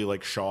with somebody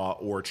like Shaw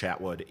or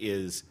Chatwood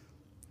is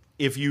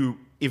if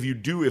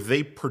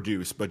they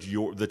produce, but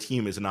the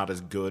team is not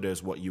as good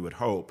as what you would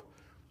hope,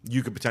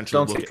 you could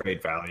potentially look at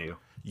trade value.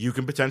 You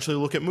can potentially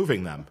look at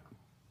moving them.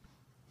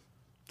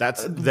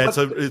 It's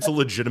a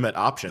legitimate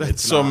option.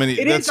 That's so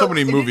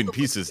many moving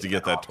pieces to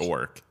get that to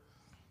work.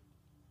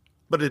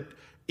 But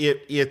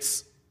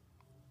it's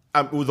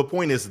the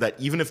point is that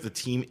even if the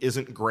team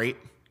isn't great,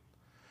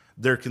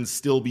 there can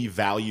still be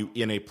value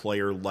in a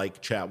player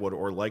like Chatwood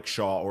or like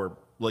Shaw or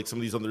like some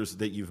of these others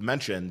that you've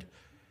mentioned,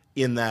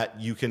 in that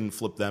you can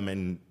flip them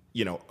and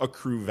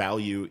accrue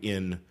value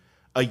in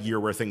a year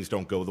where things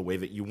don't go the way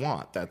that you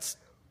want. That's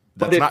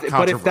not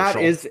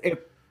controversial.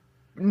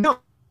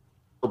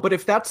 But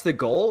if that's the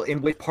goal,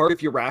 and with part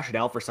of your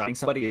rationale for signing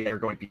somebody, they're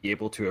going to be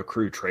able to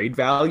accrue trade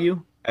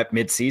value at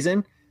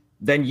midseason,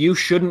 then you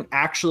shouldn't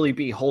actually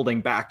be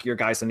holding back your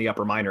guys in the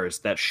upper minors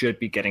that should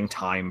be getting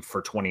time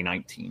for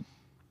 2019.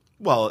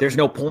 Well, there's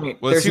no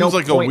point. Well, it seems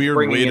like a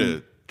weird way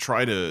to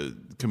try to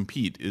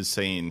compete is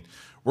saying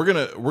we're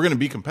gonna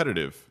be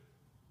competitive,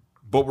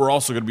 but we're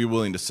also going to be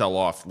willing to sell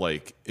off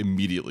like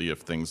immediately if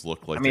things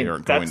look like they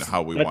aren't going to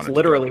how we want it. That's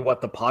literally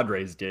what the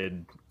Padres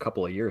did a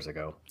couple of years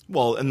ago.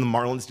 Well, and the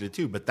Marlins did it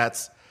too, but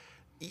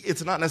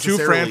it's not necessarily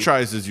two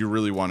franchises you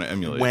really want to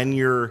emulate. When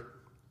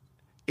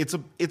it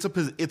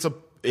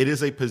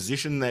is a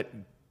position that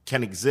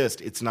can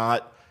exist.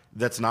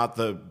 That's not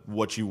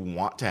what you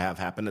want to have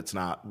happen. It's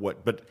not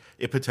but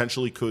it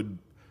potentially could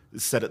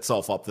set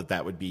itself up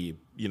that would be,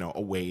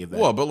 a way that.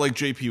 Well, but like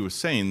JP was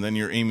saying, then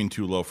you're aiming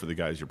too low for the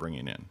guys you're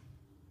bringing in.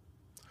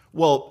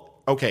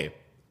 Well, okay,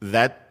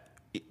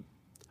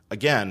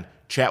 again,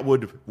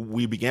 Chatwood,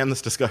 we began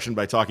this discussion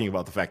by talking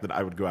about the fact that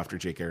I would go after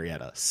Jake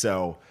Arrieta.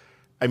 So,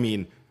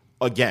 again,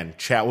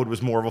 Chatwood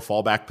was more of a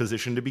fallback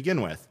position to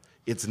begin with.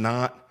 It's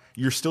not,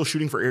 you're still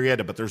shooting for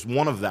Arrieta, but there's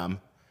one of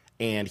them,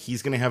 and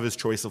he's going to have his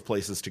choice of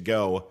places to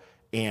go,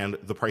 and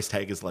the price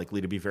tag is likely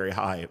to be very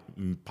high,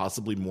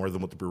 possibly more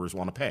than what the Brewers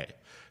want to pay.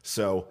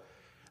 So,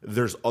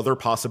 there's other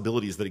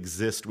possibilities that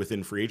exist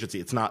within free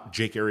agency. It's not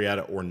Jake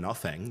Arrieta or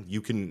nothing.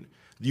 You can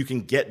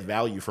get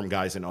value from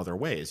guys in other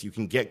ways. You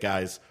can get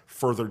guys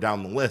further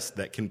down the list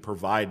that can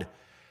provide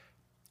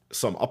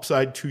some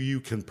upside to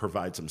you, can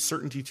provide some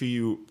certainty to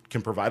you,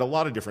 can provide a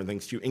lot of different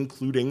things to you,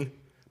 including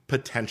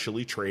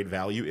potentially trade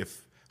value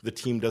if the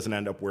team doesn't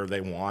end up where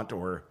they want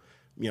or,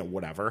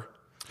 whatever.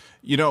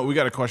 We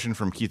got a question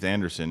from Keith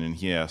Anderson, and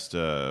he asked,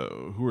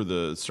 who are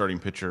the starting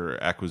pitcher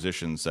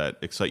acquisitions that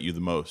excite you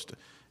the most?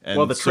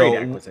 And the trade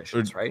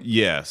acquisitions, right?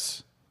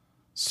 Yes.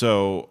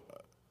 So,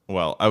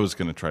 I was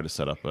going to try to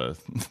set up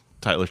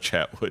Tyler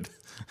Chatwood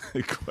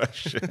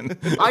question.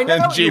 I know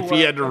and you JP were,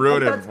 had to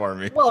ruin but it for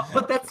me. Well,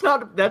 but that's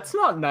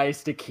not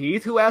nice to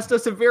Keith, who asked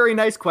us a very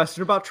nice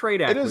question about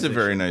trade It acquisitions. is a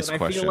very nice and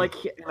question.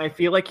 I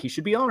feel like he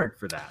should be honored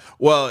for that.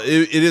 Well,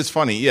 it is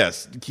funny.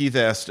 Yes, Keith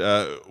asked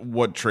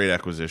what trade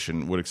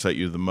acquisition would excite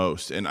you the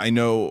most, and I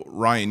know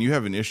Ryan, you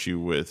have an issue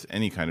with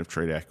any kind of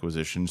trade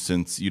acquisition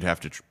since you'd have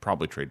to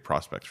probably trade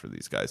prospects for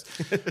these guys.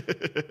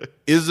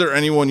 Is there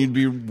anyone you'd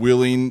be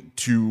willing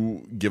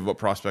to give up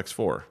prospects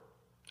for?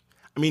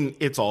 I mean,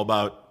 it's all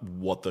about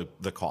what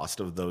the cost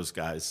of those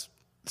guys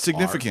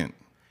Significant.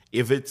 are.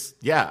 If it's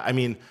I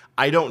mean,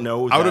 I don't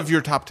know Out of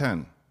your top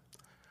 10.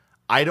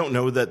 I don't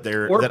know that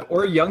they're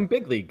Or young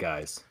big league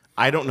guys.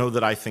 I don't know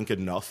that I think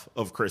enough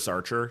of Chris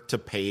Archer to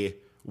pay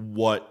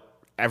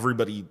what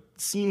everybody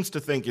seems to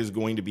think is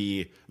going to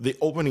be the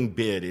opening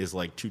bid is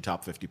like 2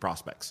 top 50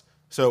 prospects.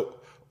 So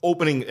I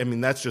mean,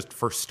 that's just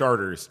for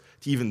starters.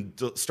 To even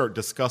start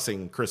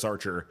discussing Chris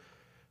Archer,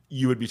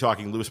 you would be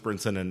talking Lewis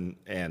Brinson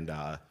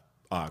and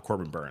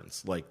Corbin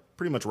Burns, like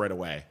pretty much right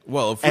away.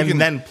 Well, if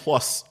then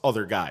plus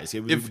other guys.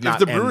 If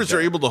the Brewers are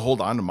able to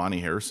hold on to Monty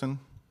Harrison,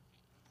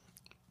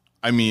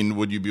 I mean,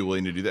 would you be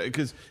willing to do that?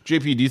 Because,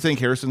 JP, do you think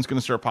Harrison's going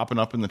to start popping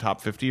up in the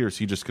top 50, or is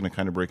he just going to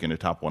kind of break into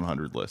top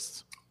 100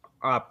 lists?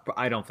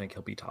 I don't think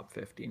he'll be top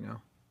 50, no.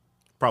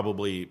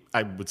 Probably,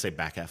 I would say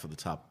back half of the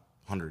top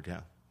 100,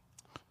 yeah.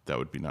 That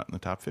would be not in the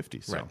top 50.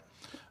 So.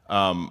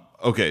 Right.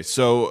 Okay,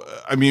 so,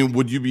 I mean,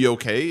 would you be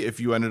okay if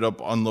you ended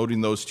up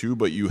unloading those two,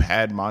 but you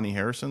had Monty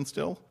Harrison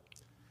still?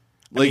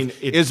 Like, I mean,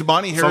 is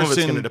Monty Harrison... Some of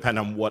it's going to depend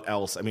on what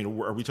else. I mean,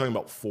 are we talking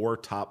about 4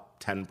 top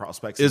 10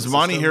 prospects? Is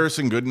Monty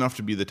Harrison good enough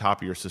to be the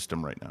top of your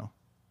system right now?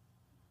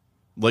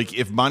 Like,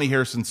 if Monty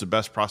Harrison's the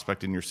best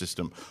prospect in your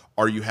system,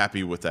 are you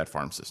happy with that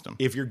farm system?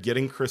 If you're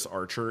getting Chris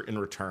Archer in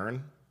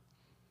return,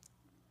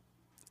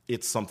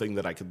 it's something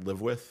that I could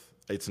live with.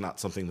 It's not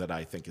something that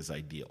I think is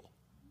ideal.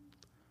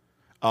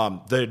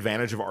 The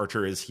advantage of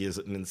Archer is he has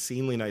an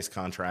insanely nice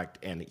contract,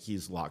 and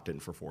he's locked in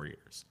for 4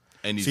 years.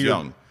 And he's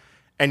young.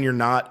 And you're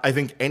not, I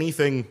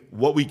think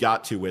what we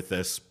got to with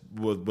this,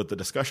 with the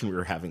discussion we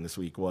were having this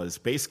week, was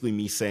basically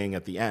me saying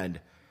at the end,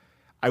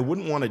 I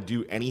wouldn't want to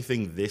do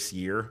anything this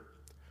year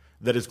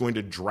that is going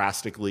to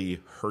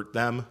drastically hurt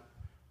them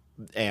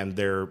and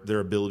their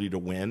ability to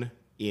win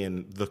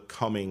in the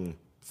coming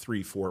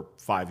 3, 4,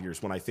 5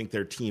 years, when I think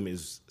their team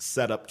is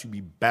set up to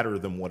be better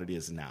than what it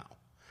is now.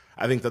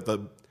 I think that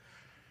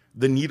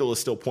the needle is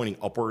still pointing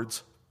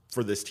upwards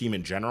for this team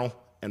in general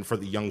and for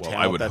the young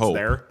talent that's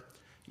there.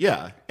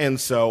 Yeah, and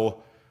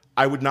so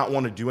I would not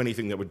want to do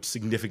anything that would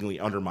significantly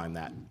undermine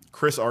that.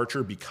 Chris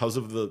Archer, because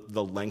of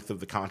the length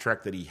of the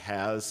contract that he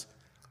has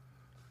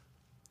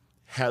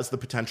the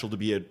potential to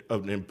be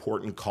an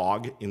important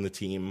cog in the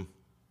team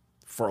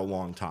for a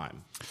long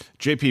time.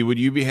 JP, would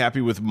you be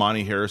happy with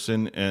Monty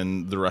Harrison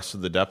and the rest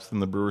of the depth in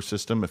the Brewer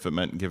system if it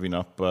meant giving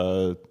up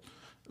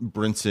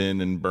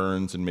Brinson and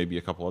Burns and maybe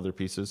a couple other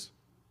pieces?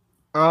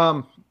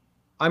 I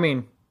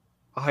mean,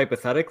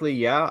 hypothetically,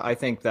 yeah. I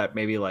think that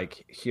maybe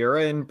like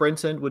Hira and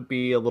Brinson would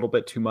be a little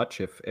bit too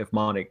much if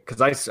Monty,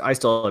 because I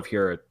still have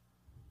Hira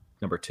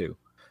number 2.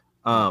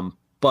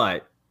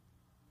 But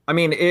I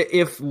mean,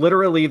 if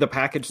literally the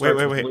package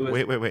starts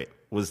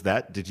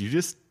wait. Did you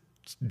just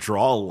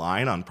draw a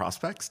line on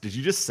prospects? Did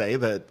you just say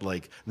that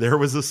like there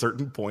was a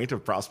certain point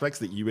of prospects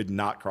that you would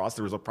not cross?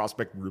 There was a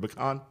prospect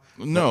Rubicon?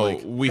 No,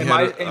 we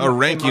had a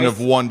ranking of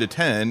 1 to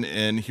 10,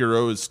 and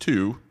Hero is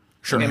 2.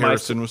 Sure, and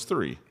Harrison was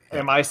 3.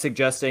 Am I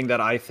suggesting that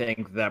I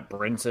think that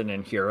Brinson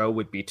and Hero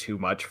would be too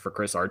much for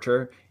Chris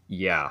Archer?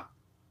 Yeah.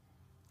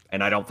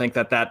 And I don't think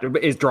that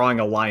is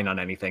drawing a line on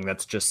anything.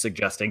 That's just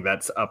suggesting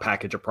that a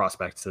package of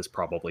prospects is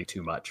probably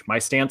too much. My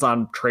stance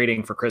on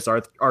trading for Chris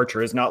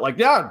Archer is not like,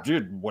 yeah,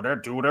 dude,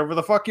 do whatever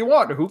the fuck you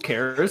want. Who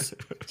cares?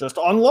 Just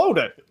unload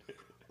it.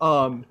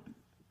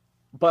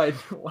 But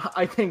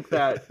I think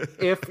that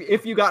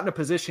if you got in a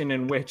position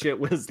in which it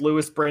was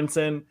Lewis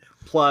Brinson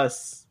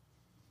plus,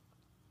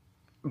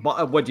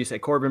 what'd you say,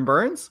 Corbin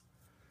Burns?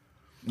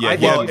 Yeah,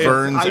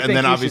 Burns, and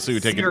then obviously we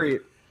take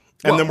it.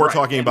 And then we're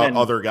talking about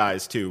other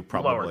guys too,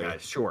 probably. Lower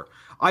guys, sure.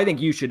 I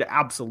think you should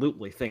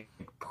absolutely think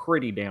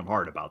pretty damn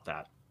hard about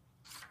that.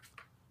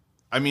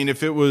 I mean,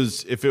 if it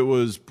was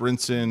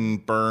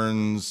Brinson,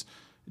 Burns,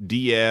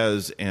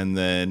 Diaz, and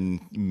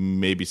then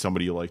maybe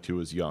somebody you like who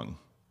is young,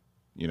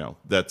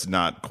 that's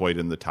not quite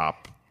in the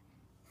top,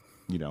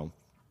 20.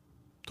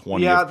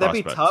 Yeah, that'd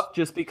be tough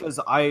just because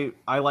I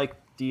like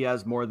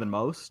Diaz more than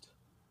most.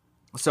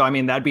 So I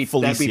mean that'd be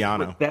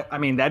Feliciano.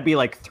 That'd be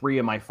like 3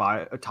 of my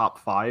top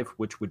 5,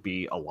 which would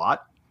be a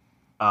lot.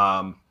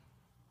 But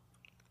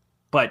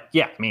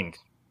yeah, I mean,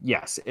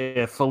 yes,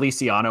 if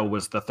Feliciano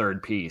was the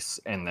 3rd piece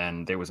and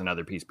then there was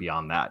another piece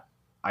beyond that,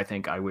 I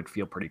think I would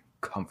feel pretty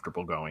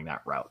comfortable going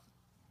that route.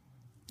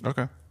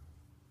 Okay.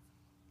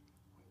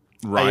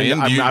 Ryan,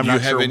 do you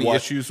have any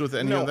issues with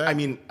any of that? I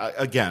mean,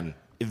 again,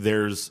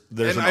 there's and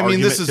an I mean,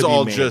 this is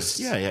all just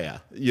yeah.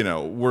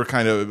 We're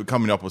kind of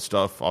coming up with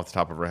stuff off the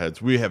top of our heads.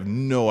 We have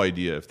no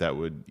idea if that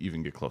would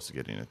even get close to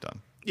getting it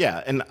done.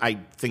 Yeah, and I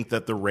think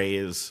that the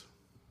Rays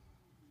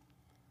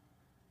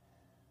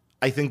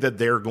I think that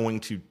they're going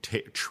to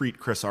treat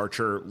Chris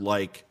Archer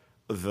like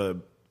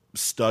the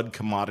stud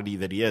commodity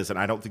that he is, and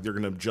I don't think they're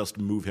going to just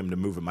move him to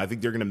move him. I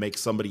think they're going to make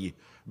somebody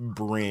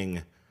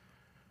bring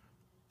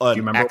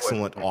an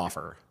excellent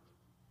offer.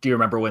 Do you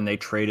remember when they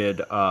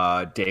traded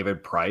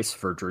David Price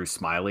for Drew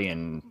Smyly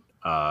and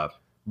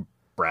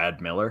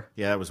Brad Miller?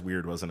 Yeah, that was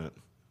weird, wasn't it?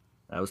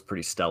 That was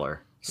pretty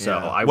stellar. So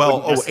Yeah. I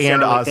Well, wouldn't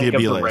and necessarily Ozzie think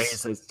of the Abiles.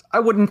 Rays as, I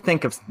wouldn't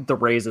think of the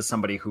Rays as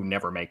somebody who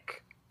never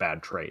make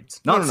bad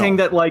trades. No, Not saying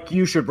that like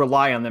you should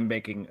rely on them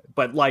making,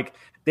 but like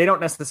they don't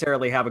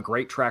necessarily have a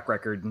great track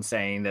record in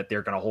saying that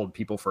they're going to hold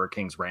people for a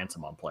king's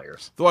ransom on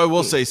players. Though I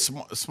will say,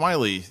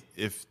 Smiley,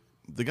 if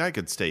the guy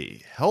could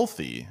stay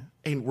healthy,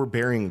 And we're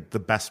burying the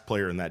best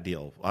player in that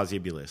deal, Ozzie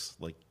Abiles.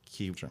 Like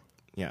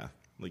yeah,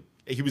 like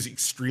he was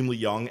extremely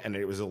young, and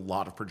it was a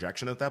lot of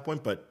projection at that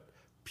point. But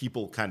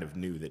people kind of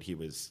knew that he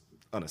was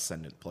an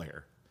ascendant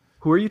player.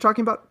 Who are you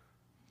talking about?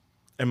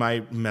 Am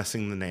I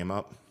messing the name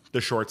up?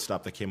 The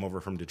shortstop that came over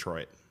from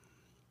Detroit.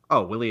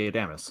 Oh, Willie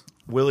Adames.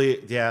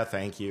 Willie, yeah,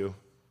 thank you.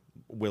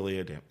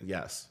 Willie Adames,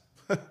 yes.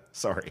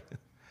 Sorry.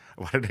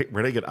 Where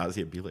did I get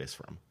Ozzie Abiles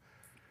from?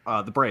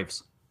 The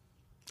Braves.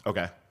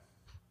 Okay.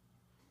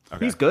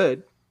 He's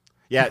good.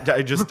 Yeah,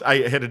 I just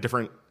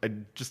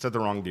had the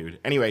wrong dude.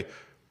 Anyway,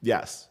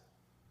 yes.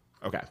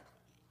 Okay.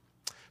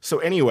 So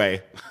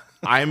anyway,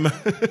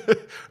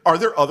 are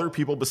there other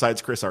people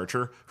besides Chris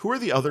Archer? Who are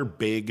the other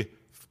big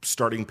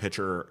starting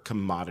pitcher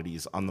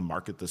commodities on the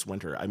market this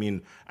winter? I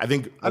mean, I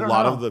think a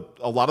lot of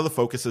the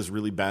focus has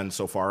really been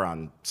so far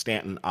on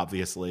Stanton,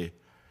 obviously,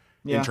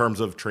 in terms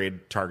of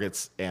trade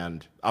targets,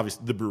 and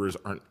obviously the Brewers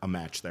aren't a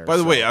match there. By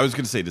the way, I was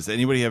going to say, does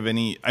anybody have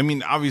any? I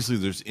mean, obviously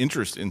there's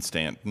interest in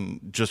Stanton,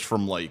 just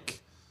from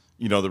like,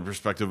 the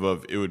perspective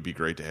of it would be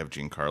great to have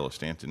Giancarlo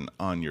Stanton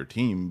on your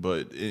team,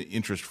 but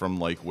interest from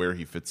like where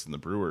he fits in the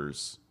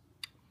Brewers.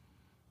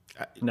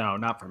 No,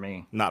 not for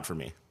me. Not for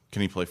me.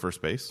 Can he play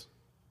first base?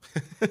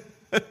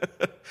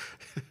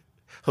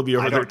 He'll be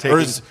over there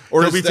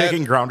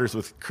taking grounders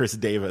with Chris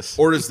Davis.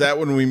 Or is that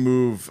when we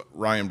move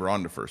Ryan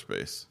Braun to first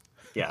base?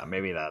 Yeah,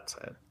 maybe that's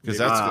it. Because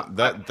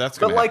that's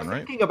going to happen, right?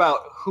 Thinking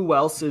about who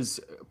else is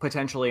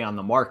potentially on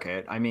the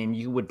market, I mean,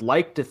 you would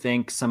like to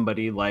think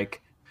that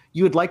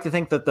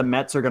the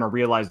Mets are going to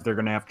realize they're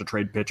going to have to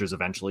trade pitchers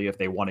eventually if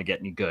they want to get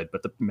any good,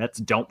 but the Mets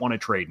don't want to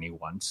trade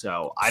anyone,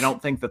 so I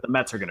don't think that the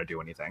Mets are going to do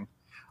anything.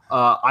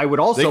 I would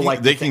also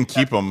they can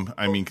keep them.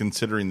 I mean,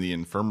 considering the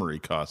infirmary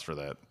cost for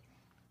that.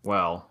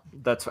 Well,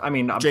 that's. I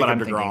mean, Jacob but I'm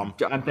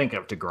DeGrom. I'm thinking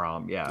of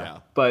DeGrom. Yeah.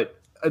 But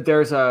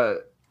there's a.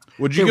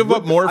 Would you give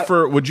up more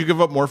for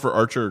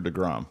Archer or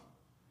DeGrom?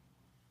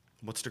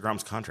 What's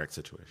DeGrom's contract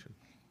situation?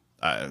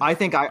 I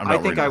think I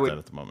would that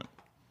at the moment.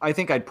 I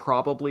think I'd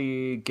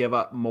probably give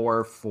up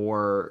more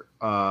for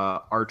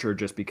Archer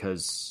just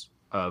because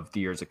of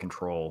the years of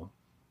control,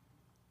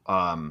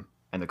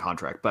 and the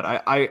contract. But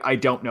I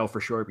don't know for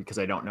sure because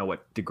I don't know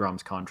what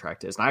DeGrom's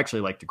contract is. And I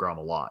actually like DeGrom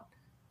a lot.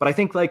 But I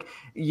think like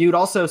you'd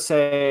also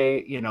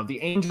say, the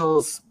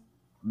Angels,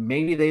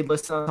 maybe they'd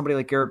list on somebody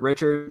like Garrett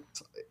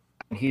Richards.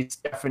 He's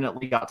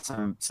definitely got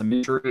some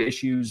injury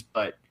issues,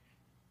 but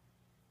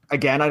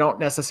again, I don't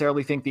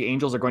necessarily think the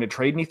Angels are going to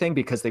trade anything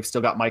because they've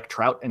still got Mike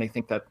Trout, and I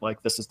think that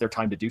like this is their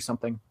time to do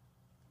something.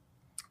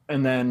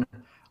 And then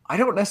I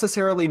don't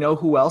necessarily know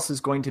who else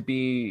is going to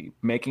be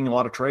making a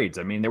lot of trades.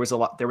 I mean, there was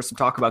some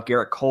talk about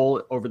Garrett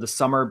Cole over the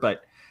summer,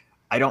 but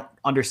I don't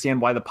understand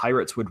why the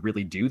Pirates would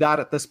really do that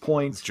at this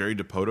point. Has Jerry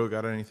Dipoto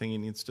got anything he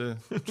needs to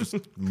just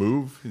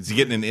move? Is he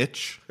getting an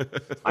itch?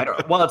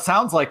 Well, it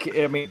sounds like,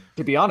 I mean,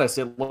 to be honest,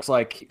 it looks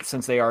like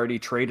since they already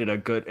traded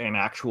an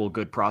actual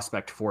good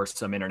prospect for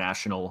some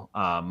international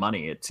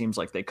money, it seems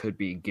like they could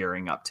be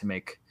gearing up to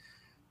make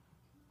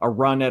a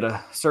run at a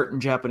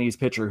certain Japanese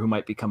pitcher who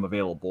might become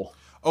available.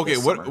 Okay,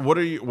 what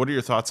are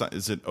your thoughts on?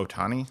 Is it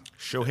Ohtani?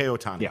 Shohei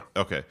Ohtani. Yeah.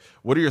 Okay,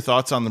 what are your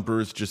thoughts on the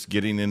Brewers just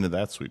getting into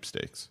that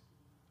sweepstakes?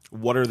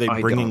 What are they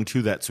bringing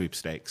to that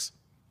sweepstakes?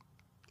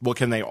 What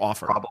can they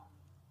offer?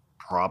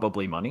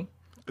 Probably money.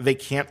 They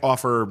can't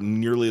offer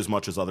nearly as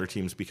much as other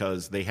teams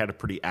because they had a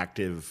pretty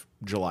active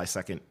July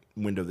 2nd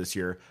window this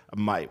year.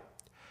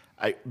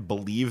 I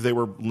believe they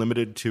were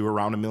limited to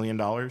around $1 million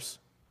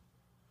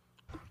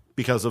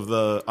because of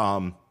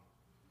the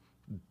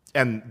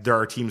and there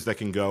are teams that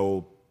can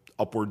go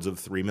upwards of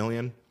 $3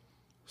 million.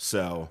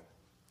 So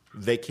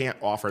they can't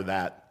offer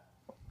that.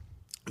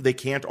 They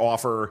can't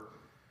offer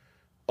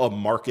a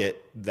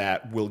market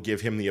that will give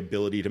him the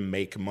ability to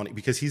make money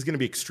because he's going to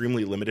be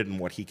extremely limited in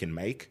what he can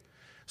make.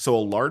 So a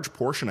large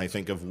portion, I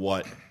think, of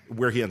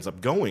where he ends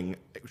up going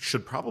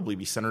should probably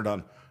be centered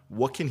on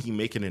what can he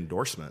make in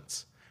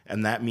endorsements.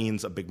 And that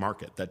means a big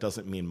market. That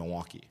doesn't mean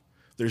Milwaukee.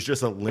 There's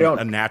just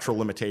a natural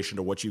limitation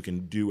to what you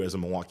can do as a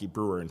Milwaukee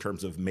Brewer in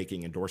terms of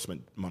making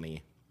endorsement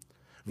money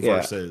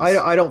versus...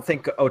 Yeah, I don't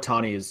think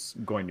Ohtani is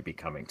going to be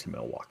coming to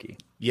Milwaukee.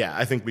 Yeah,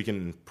 I think we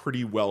can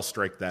pretty well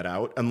strike that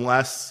out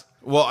unless...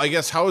 Well, I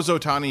guess how is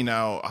Ohtani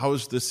now? How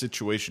is this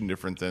situation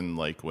different than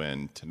like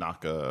when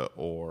Tanaka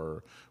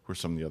or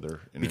some of the other?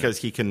 Because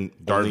he can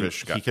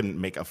Darvish he can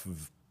make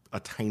a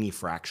tiny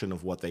fraction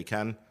of what they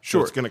can.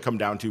 Sure. So it's going to come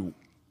down to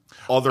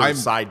other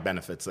side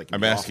benefits that can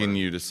I'm be asking offered.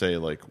 you to say,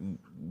 like,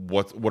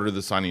 what are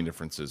the signing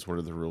differences? What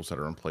are the rules that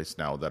are in place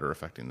now that are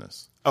affecting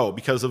this? Oh,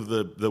 because of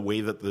the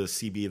way that the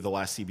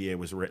last CBA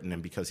was written,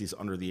 and because he's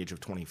under the age of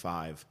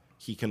 25,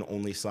 he can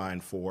only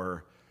sign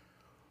for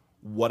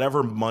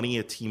whatever money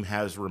a team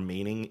has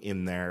remaining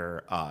in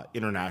their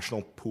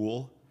international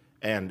pool,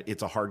 and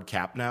it's a hard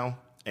cap now.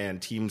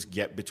 And teams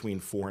get between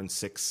 $4 and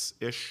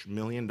 $6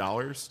 million.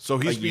 So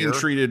he's a being year.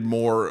 treated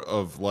more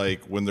of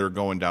like when they're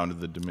going down to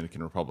the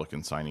Dominican Republic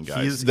and signing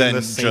guys He's in than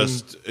the same-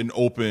 just an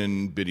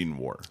open bidding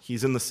war.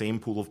 He's in the same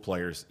pool of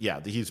players. Yeah,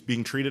 he's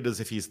being treated as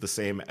if he's the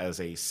same as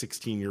a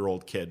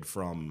 16-year-old kid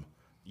from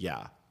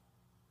the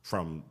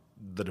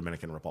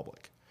Dominican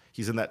Republic.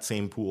 He's in that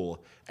same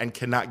pool and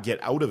cannot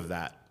get out of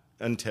that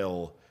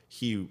until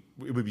it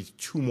would be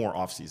 2 more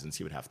off seasons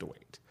he would have to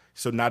wait.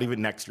 So not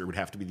even next year, it would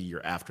have to be the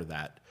year after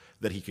that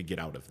he could get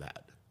out of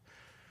that.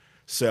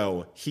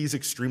 So he's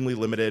extremely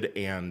limited,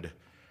 and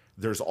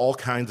there's all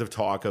kinds of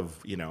talk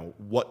of,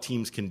 what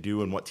teams can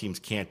do and what teams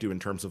can't do in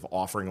terms of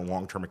offering a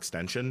long-term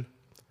extension.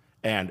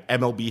 And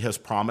MLB has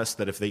promised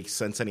that if they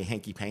sense any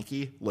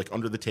hanky-panky, like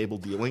under-the-table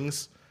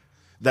dealings,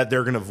 that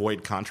they're going to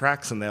void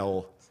contracts, and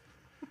they'll.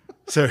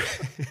 So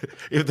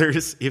if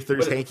there's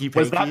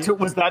hanky-panky,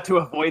 Was that to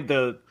avoid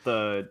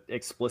the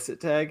explicit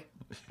tag?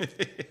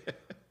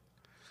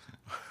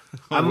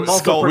 I'm also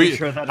Skull, pretty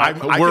sure that I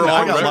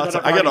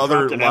got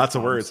lots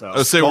of words. So.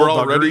 Let's say we're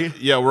Skullduggery.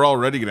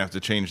 already gonna have to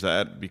change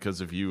that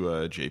because of you,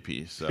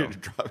 JP. So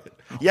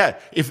Yeah,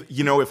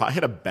 if I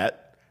had a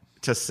bet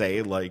to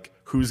say like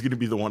who's going to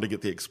be the one to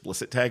get the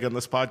explicit tag on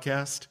this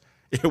podcast,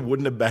 it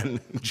wouldn't have been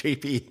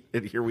JP,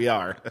 and here we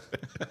are.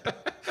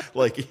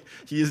 Like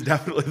he is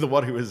definitely the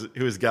one who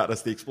has got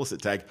us the explicit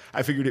tag.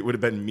 I figured it would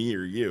have been me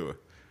or you,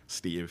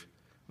 Steve,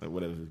 that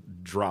would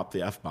have dropped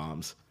the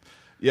F-bombs.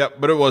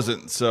 Yep, but it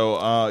wasn't. So,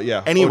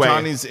 Anyway.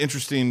 Ohtani's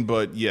interesting,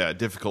 but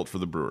difficult for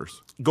the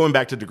Brewers. Going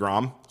back to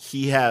DeGrom,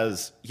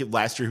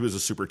 last year he was a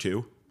Super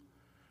 2.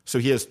 So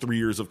he has 3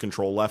 years of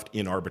control left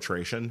in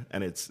arbitration,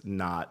 and he's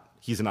not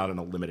in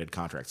a limited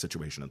contract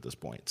situation at this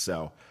point.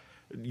 So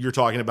you're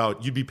talking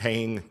about you would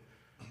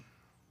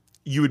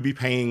be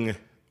paying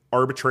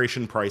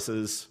arbitration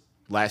prices.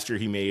 Last year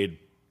he made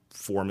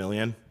 $4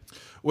 million.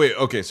 Wait,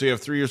 okay, so you have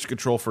 3 years of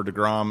control for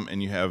DeGrom,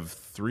 and you have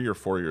 3 or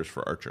 4 years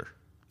for Archer.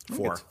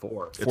 It's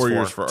 4. It's 4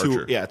 years for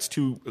Archer. It's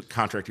 2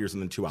 contract years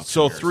and then 2 option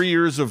So years. 3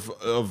 years of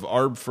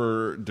ARB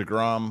for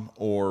DeGrom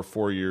or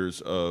 4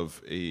 years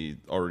of a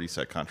already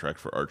set contract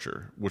for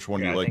Archer. Which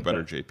one do you I like think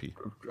better, that- JP?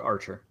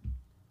 Archer.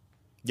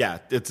 Yeah,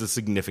 it's a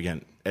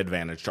significant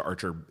advantage to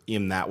Archer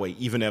in that way.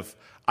 Even if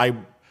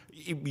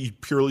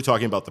purely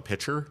talking about the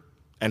pitcher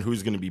and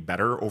who's going to be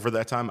better over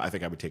that time, I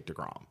think I would take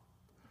DeGrom.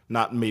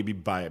 Not maybe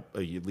by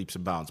leaps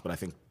and bounds, but I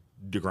think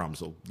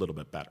DeGrom's a little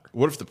bit better.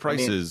 What if the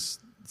price is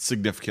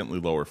significantly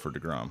lower for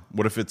DeGrom?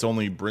 What if it's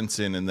only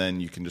Brinson and then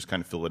you can just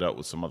kind of fill it out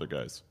with some other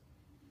guys?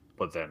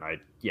 But then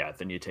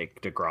then you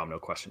take DeGrom, no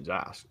questions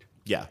asked.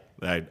 Yeah,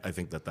 I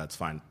think that's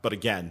fine. But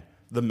again,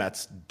 the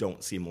Mets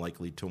don't seem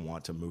likely to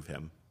want to move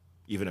him,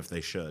 even if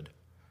they should,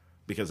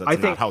 because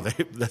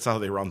that's how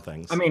they run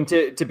things. I mean,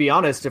 to be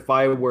honest, if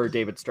I were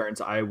David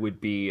Stearns, I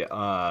would be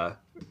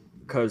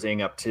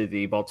cozying up to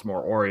the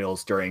Baltimore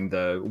Orioles during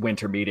the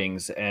winter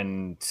meetings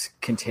and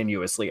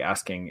continuously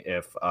asking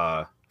if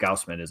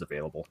Gaussman is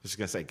available. I was just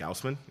gonna say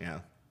Gaussman,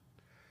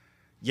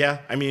 yeah.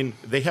 I mean,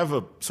 they have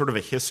a sort of a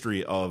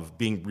history of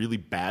being really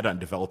bad on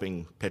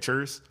developing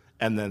pitchers,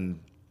 and then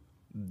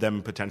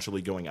them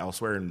potentially going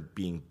elsewhere and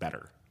being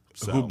better.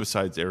 So, Who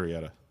besides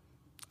Arrieta?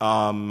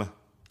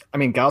 I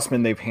mean,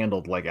 Gaussman, they've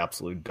handled like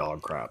absolute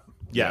dog crap.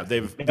 yeah,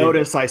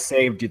 Notice I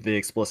saved the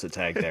explicit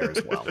tag there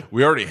as well.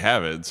 We already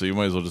have it, so you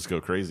might as well just go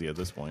crazy at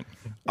this point.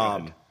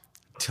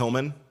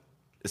 Tillman.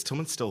 Is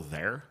Tillman still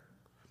there?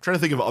 I'm trying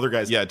to think of other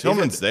guys. Yeah,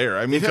 Tillman's there.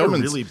 I mean, they've had a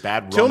Tillman's really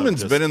bad run of Tillman's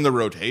just- been in the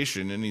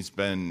rotation, and he's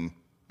been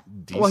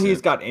decent. Well,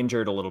 he's got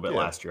injured a little bit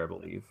last year, I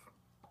believe.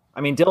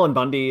 I mean, Dylan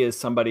Bundy is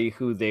somebody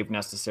who they've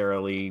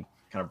necessarily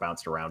kind of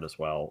bounced around as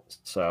well.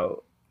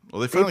 So,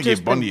 Well, they finally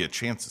just gave Bundy a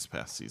chance this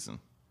past season.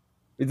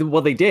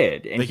 well, they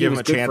did. And They he gave him was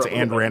a good chance for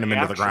little and bit. ran him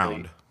into the Actually,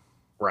 ground.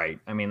 Right.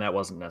 I mean, that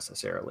wasn't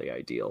necessarily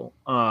ideal.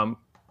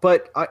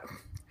 But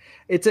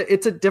it's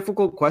a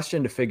difficult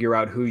question to figure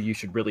out who you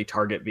should really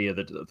target via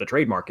the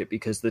trade market,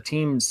 because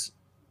the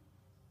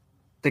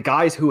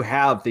guys who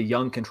have the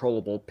young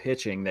controllable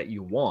pitching that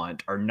you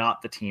want are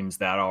not the teams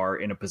that are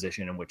in a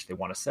position in which they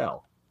want to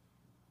sell.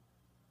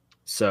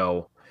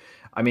 So,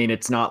 I mean,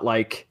 it's not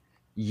like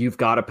you've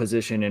got a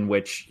position in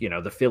which,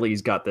 the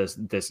Phillies got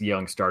this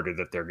young starter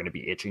that they're going to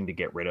be itching to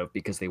get rid of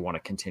because they want to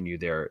continue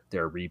their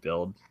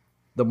rebuild.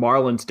 The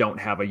Marlins don't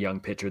have a young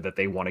pitcher that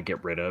they want to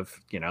get rid of.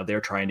 They're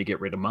trying to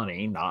get rid of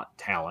money, not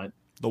talent.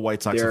 The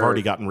White Sox have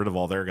already gotten rid of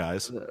all their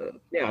guys.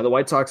 Yeah, the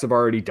White Sox have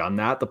already done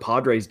that. The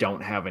Padres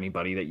don't have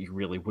anybody that you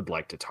really would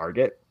like to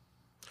target.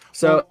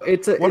 So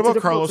What about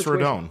Carlos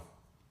Rodon?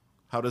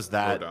 How does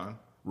that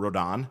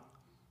Rodon?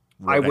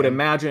 I would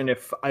imagine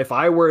if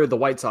I were the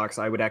White Sox,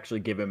 I would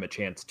actually give him a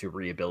chance to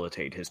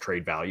rehabilitate his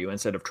trade value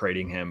instead of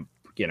trading him,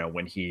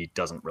 when he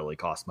doesn't really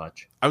cost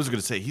much. I was going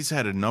to say he's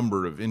had a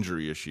number of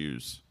injury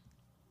issues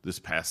this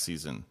past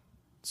season.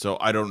 So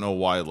I don't know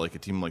why like a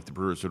team like the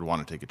Brewers would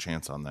want to take a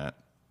chance on that.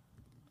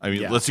 I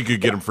mean, unless you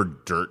could get him for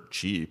dirt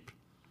cheap.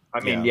 I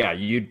mean,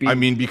 you'd be. I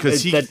mean,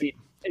 because it'd be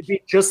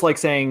just like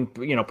saying,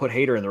 put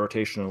Hader in the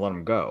rotation and let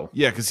him go.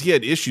 Yeah, because he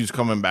had issues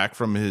coming back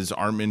from his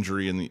arm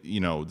injury in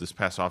the this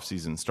past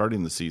offseason,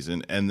 starting the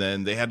season, and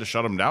then they had to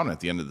shut him down at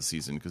the end of the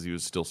season because he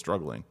was still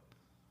struggling.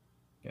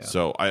 Yeah.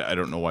 So I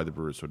don't know why the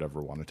Brewers would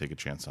ever want to take a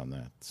chance on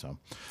that. So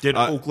did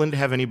Oakland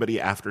have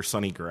anybody after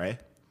Sonny Gray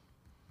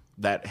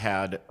that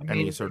had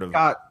any sort of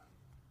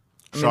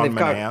Sean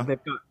Manaea?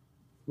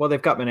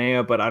 They've got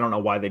Manaea, but I don't know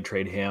why they'd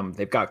trade him.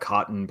 They've got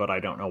Cotton, but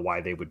I don't know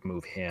why they would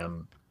move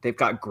him. They've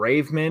got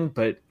Graveman,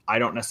 but I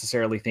don't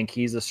necessarily think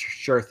he's a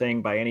sure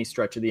thing by any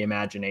stretch of the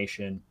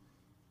imagination.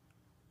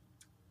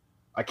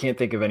 I can't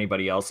think of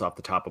anybody else off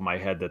the top of my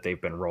head that they've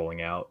been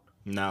rolling out.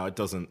 No, it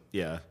doesn't.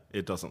 Yeah,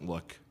 it doesn't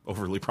look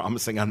overly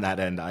promising on that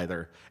end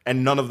either.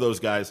 And none of those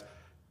guys,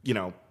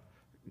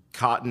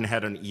 Cotton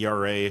had an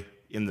ERA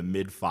in the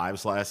mid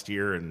fives last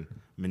year, and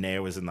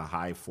Manaea was in the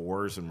high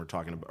fours, and we're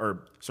talking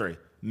about,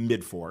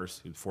 mid fours.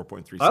 He was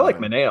 4.37. I like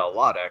Manaea a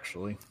lot,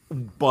 actually.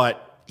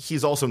 But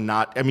he's also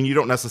not, you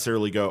don't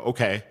necessarily go,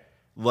 okay,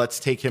 let's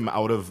take him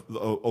out of the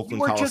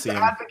Oakland Coliseum. We're just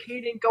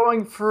advocating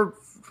going for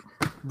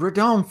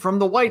Rodon from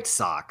the White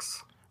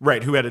Sox.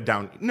 Right, who had it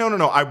down.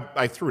 No,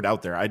 I threw it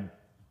out there. I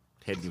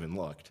hadn't even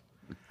looked.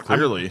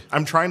 Clearly.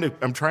 I'm trying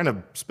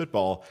to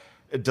spitball.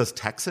 Does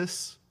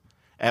Texas?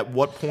 At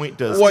what point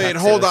does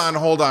Texas...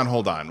 hold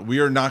on. We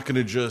are not going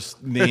to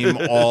just name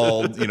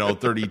all,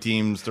 30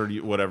 teams,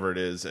 30 whatever it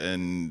is,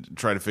 and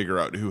try to figure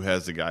out who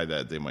has the guy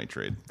that they might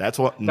trade. That's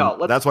why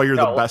you're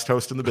the best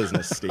host in the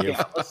business, Steve.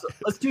 Yeah,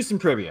 let's do some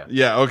trivia.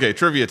 Yeah, okay,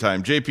 trivia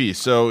time. JP,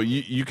 so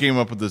you came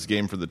up with this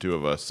game for the two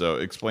of us, so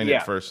explain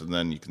it first, and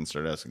then you can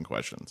start asking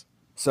questions.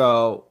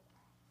 So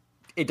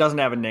it doesn't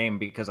have a name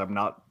because I'm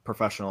not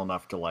professional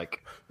enough to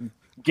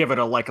give it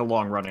a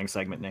long running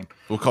segment name.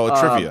 We'll call it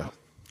trivia.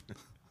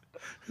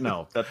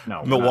 No.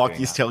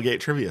 Milwaukee's tailgate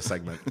trivia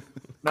segment.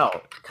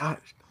 No, God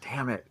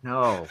damn it,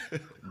 no.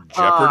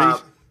 Jeopardy.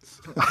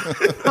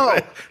 No,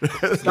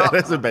 that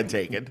hasn't been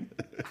taken.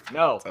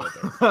 No,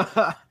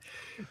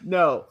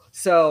 no.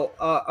 So,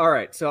 all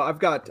right. So I've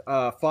got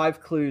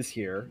 5 clues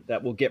here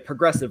that will get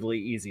progressively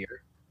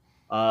easier.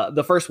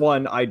 The first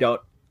one, I don't,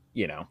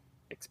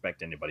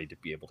 expect anybody to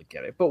be able to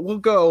get it, but we'll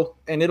go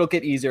and it'll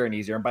get easier and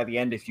easier. And by the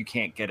end, if you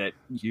can't get it,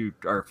 you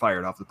are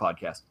fired off the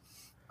podcast.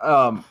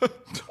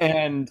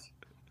 And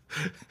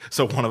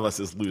so one of us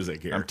is losing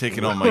here. I'm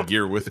taking all my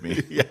gear with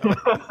me. Yeah.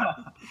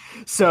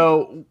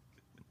 So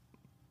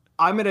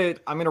I'm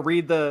gonna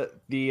read the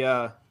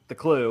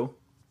clue,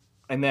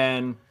 and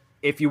then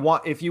if you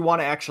want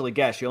to actually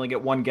guess, you only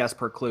get one guess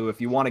per clue. If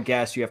you want to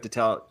guess, you have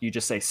to you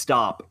just say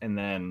stop and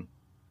then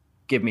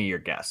give me your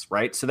guess,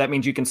 right? So that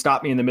means you can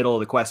stop me in the middle of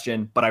the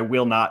question, but I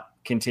will not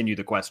continue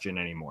the question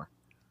anymore.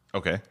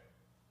 Okay.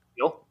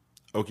 Deal?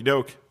 Okie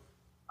doke.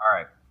 All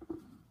right.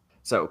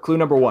 So clue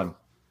number 1.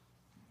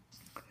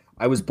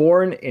 I was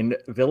born in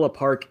Villa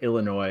Park,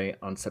 Illinois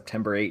on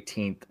September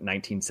 18th,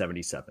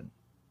 1977.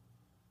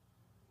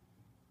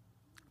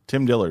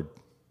 Tim Dillard.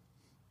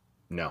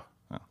 No.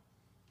 Oh.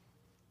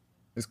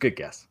 It's a good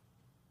guess.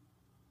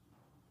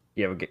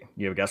 You have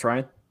a guess,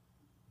 Ryan?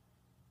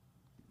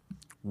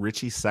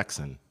 Richie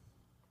Sexson.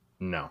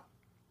 No.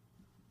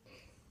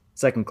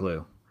 Second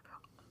clue.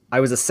 I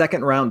was a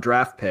second-round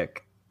draft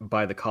pick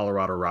by the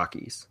Colorado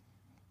Rockies.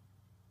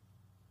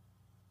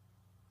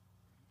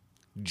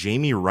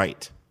 Jamie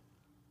Wright.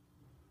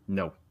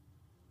 No.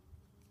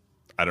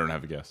 I don't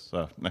have a guess.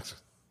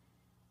 Next.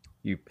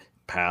 You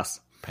pass.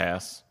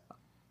 Pass.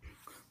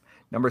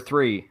 Number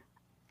 3.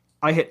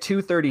 I hit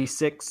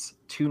 236,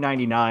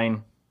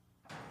 299,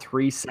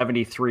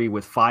 373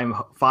 with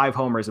five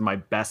homers in my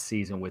best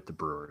season with the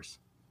Brewers.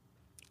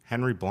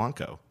 Henry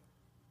Blanco.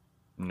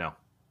 No.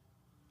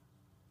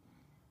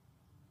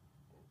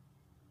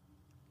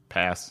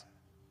 Pass.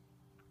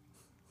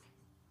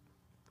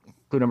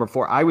 Clue number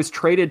 4. I was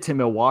traded to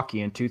Milwaukee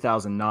in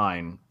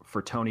 2009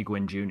 for Tony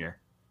Gwynn Jr.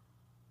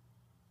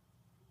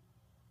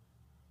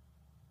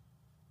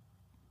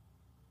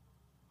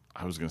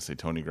 I was going to say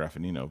Tony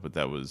Graffinino, but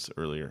that was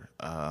earlier.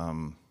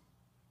 I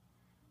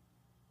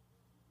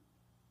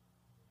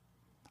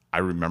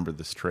remember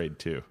this trade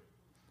too.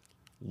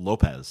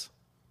 Lopez.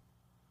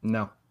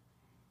 No.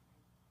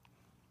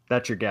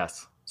 That's your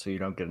guess, so you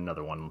don't get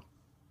another one.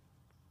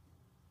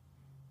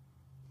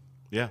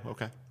 Yeah,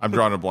 okay. I'm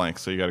drawing a blank,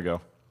 so you got to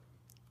go.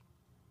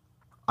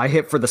 I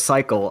hit for the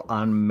cycle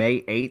on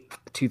May 8th,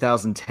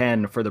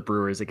 2010 for the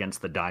Brewers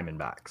against the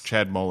Diamondbacks.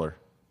 Chad Mueller.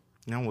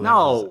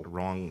 No.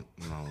 Wrong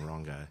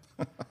guy.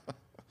 Oh,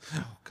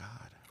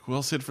 God. Who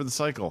else hit for the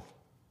cycle?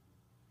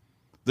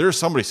 There's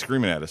somebody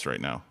screaming at us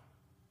right now.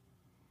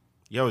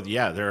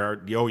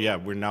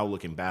 We're now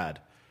looking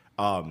bad.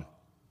 I'll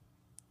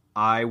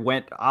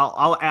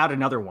add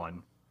another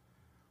one.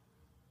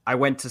 I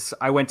went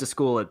to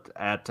school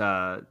at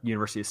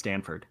University of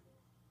Stanford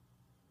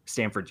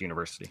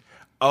University.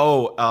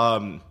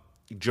 Oh,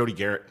 Jody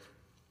Garrett.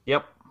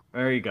 Yep,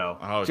 there you go.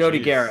 Oh, Jody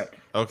geez. Garrett.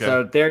 Okay.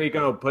 So there you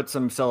go. Put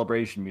some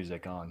celebration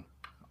music on.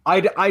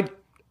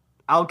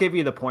 I'll give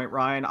you the point,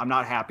 Ryan. I'm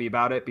not happy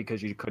about it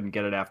because you couldn't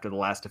get it after the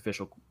last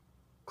official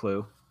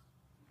clue.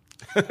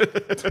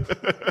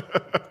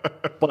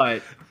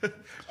 But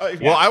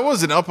Well, I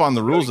wasn't up on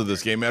the rules of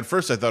this game. At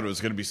first, I thought it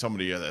was going to be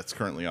somebody that's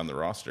currently on the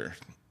roster.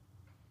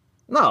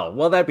 no,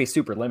 well, that'd be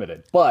super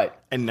limited.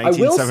 But In I will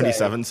say-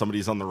 1977,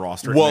 somebody's on the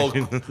roster. Well,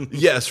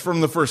 yes,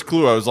 from the first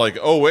clue, I was like,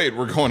 oh, wait,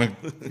 we're going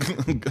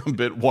a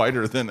bit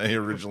wider than I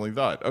originally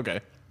thought. Okay.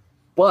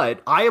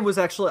 But I was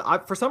actually,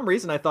 for some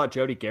reason, I thought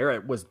Jody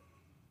Garrett was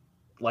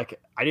like,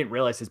 I didn't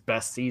realize his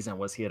best season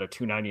was he had a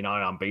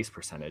 299 on base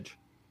percentage.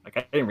 Like,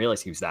 I didn't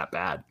realize he was that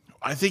bad.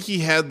 I think he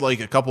had like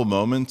a couple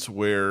moments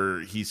where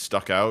he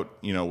stuck out,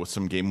 with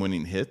some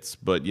game-winning hits.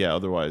 But yeah,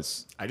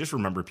 otherwise, I just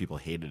remember people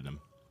hated him.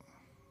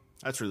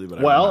 That's really what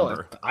I Well,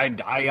 remember.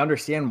 I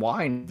understand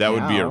why. that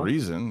would be a now.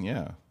 reason.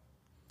 Yeah.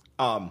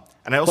 And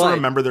I also But-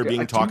 remember there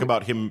being I talk can-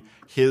 about him.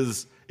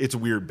 It's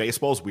weird.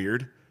 Baseball's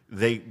weird.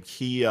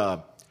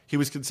 He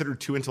was considered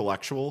too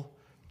intellectual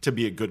to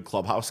be a good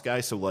clubhouse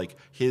guy. So like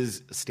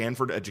his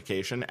Stanford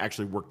education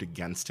actually worked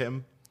against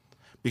him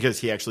because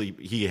he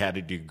had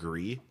a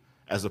degree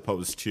as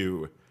opposed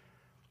to,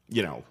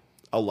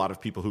 a lot of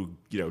people who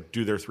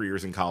do their 3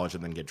 years in college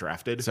and then get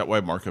drafted. Is that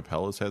why Mark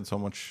Appel has had so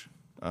much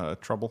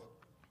trouble?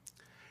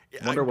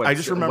 Wonder what, I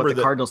just remember what the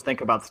that Cardinals think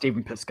about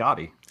Stephen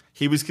Piscotty.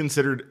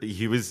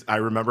 I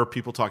remember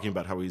people talking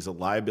about how he's a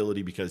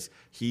liability because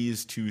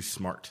he's too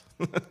smart.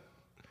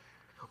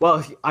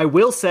 Well, I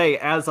will say,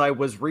 as I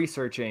was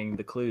researching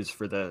the clues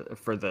for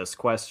this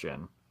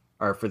question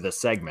or for this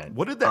segment,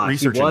 What did that he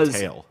research was,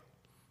 entail?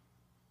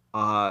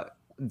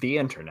 The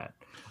internet.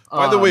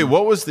 By the way,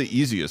 what was the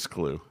easiest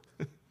clue?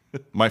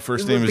 My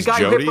first name the is guy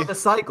who Jody. hit for the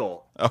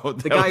cycle. Oh,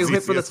 the that guy was who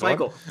hit for the easiest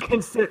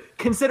one? cycle.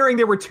 Considering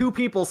there were two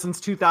people since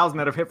 2000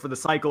 that have hit for the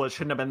cycle, it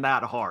shouldn't have been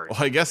that hard.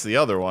 Well, I guess the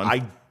other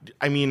one.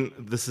 I mean,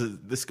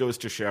 this goes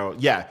to show,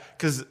 yeah,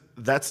 because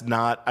that's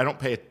not. I don't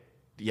pay it.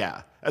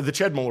 Yeah, the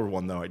Chad Muller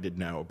one though, I did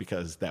know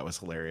because that was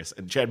hilarious,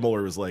 and Chad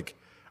Muller was like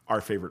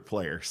our favorite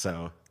player,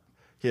 so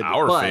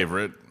Our But-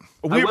 favorite.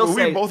 we will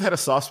say- both had a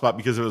soft spot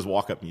because it was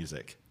walk-up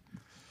music.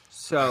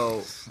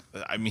 So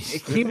I mean,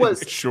 he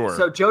was sure.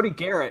 So Jody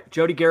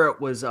Garrett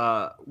was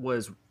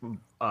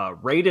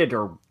rated,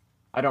 or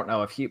I don't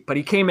know if but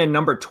he came in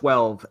number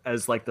 12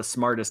 as like the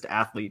smartest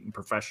athlete in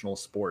professional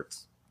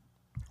sports.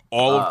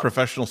 all of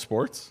professional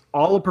sports.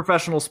 All of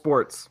professional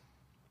sports.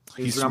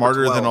 He's number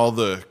smarter 12. than all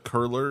the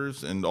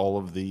curlers and all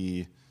of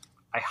the.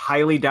 I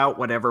highly doubt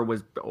what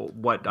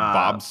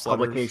Bobsledders?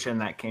 publication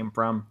that came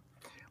from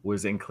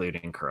was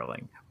including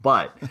curling.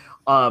 But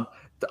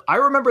I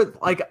remember,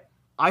 like,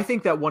 I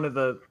think that one of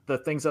the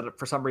things that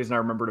for some reason I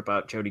remembered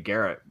about Jody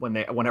Garrett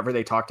whenever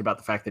they talked about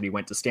the fact that he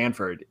went to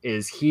Stanford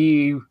is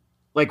he,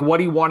 like, what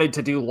he wanted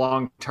to do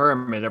long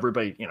term. And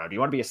everybody, do you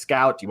want to be a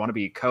scout? Do you want to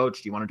be a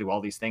coach? Do you want to do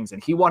all these things?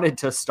 And he wanted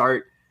to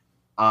start.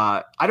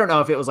 I don't know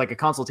if it was like a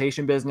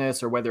consultation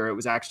business or whether it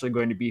was actually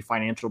going to be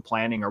financial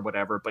planning or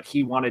whatever, but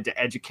he wanted to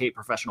educate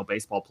professional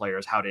baseball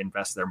players how to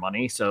invest their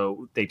money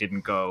so they didn't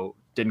go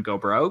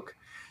broke.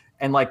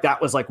 And like that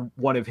was like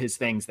one of his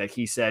things that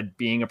he said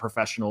being a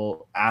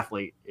professional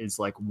athlete is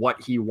like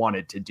what he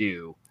wanted to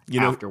do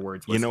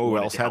afterwards. You know who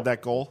else had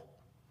that goal?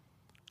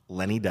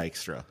 Lenny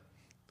Dykstra.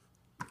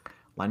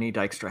 Lenny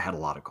Dykstra had a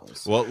lot of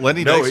goals. Well,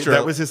 Lenny No, Dykstra.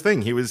 that was his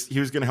thing. He was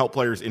going to help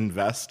players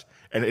invest,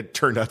 and it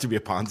turned out to be a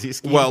Ponzi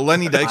scheme. Well,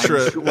 Lenny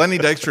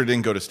Dykstra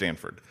didn't go to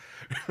Stanford.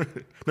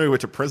 no, he went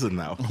to prison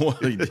though.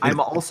 I'm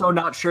also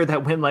not sure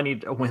that when Lenny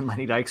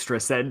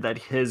Dykstra said that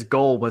his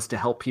goal was to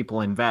help people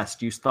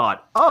invest, you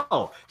thought,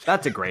 oh,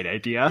 that's a great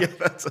idea.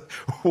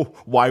 Yeah,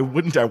 why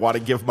wouldn't I want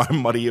to give my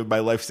money and my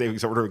life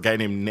savings over to a guy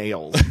named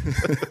Nails?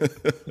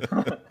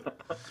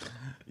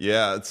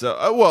 Yeah. So,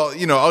 well,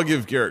 I'll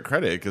give Garrett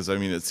credit because I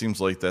mean, it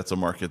seems like that's a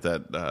market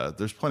that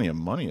there's plenty of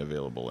money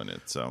available in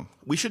it. So,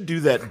 We should do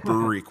that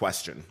brewery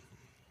question.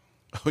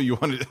 oh, you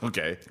wanted?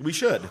 Okay. We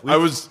should. We're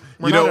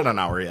not at an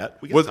hour yet.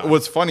 We got time.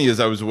 What's funny is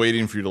I was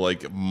waiting for you to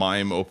like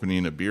mime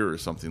opening a beer or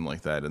something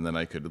like that, and then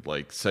I could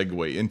like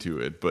segue into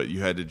it. But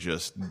you had to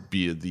just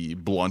be the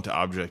blunt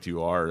object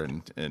you are,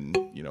 and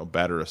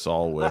batter us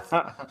all with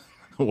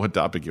what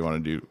topic you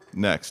want to do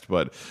next.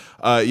 But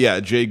yeah,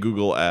 Jay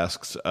Google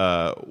asks,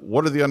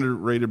 what are the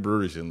underrated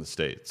breweries in the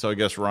state? So I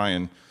guess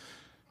Ryan,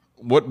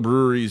 what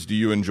breweries do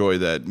you enjoy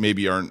that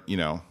maybe aren't I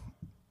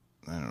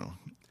don't know,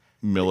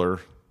 Miller?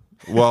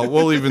 Well,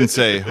 we'll even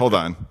say, hold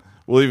on.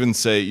 We'll even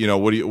say,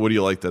 what do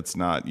you like that's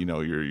not,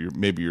 your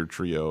maybe your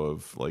trio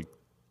of like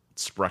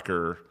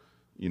Sprecher,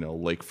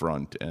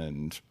 Lakefront,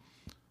 and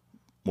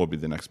what would be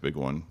the next big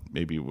one?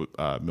 Maybe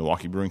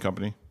Milwaukee Brewing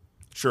Company.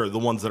 Sure, the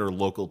ones that are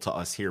local to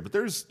us here, but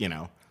there's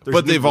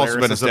But they've New also Glarus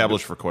been is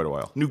established for quite a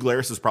while. New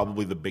Glarus is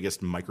probably the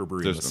biggest microbrewery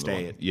in There's the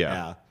another state. one.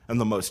 Yeah.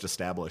 and the most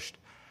established.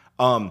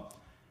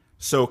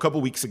 So a couple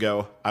weeks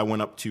ago, I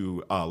went up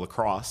to La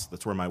Crosse.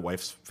 That's where my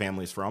wife's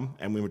family's from.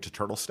 And we went to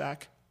Turtle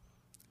Stack.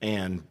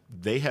 And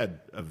they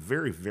had a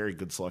very, very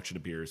good selection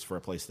of beers for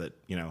a place that,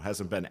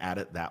 hasn't been at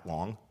it that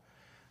long.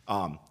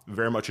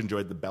 Very much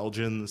enjoyed the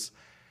Belgians.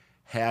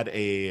 Had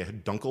a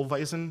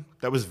Dunkelweizen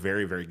that was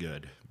very, very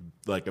good.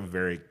 Like a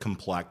very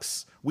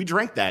complex. We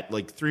drank that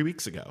like 3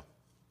 weeks ago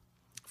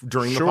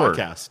during the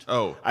podcast.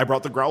 Oh. I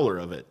brought the growler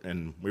of it,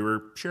 and we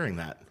were sharing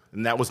that.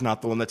 And that was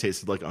not the one that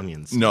tasted like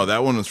onions. No,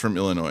 that one was from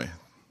Illinois.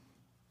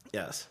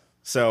 Yes.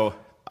 So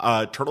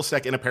Turtle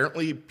Stack, and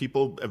apparently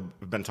people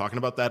have been talking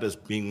about that as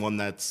being one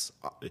that's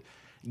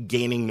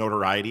gaining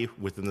notoriety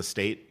within the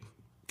state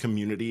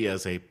community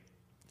as a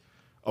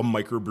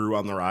microbrew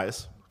on the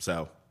rise.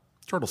 So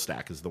Turtle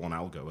Stack is the one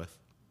I'll go with.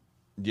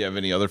 Do you have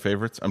any other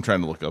favorites? I'm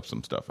trying to look up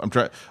some stuff.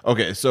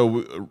 Okay,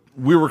 so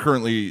we were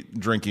currently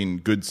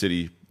drinking Good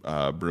City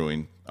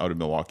Brewing out of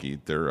Milwaukee.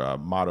 Their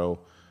motto,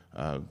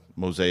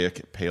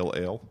 Mosaic Pale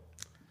Ale.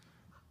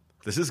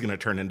 This is going to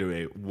turn into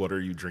a "What are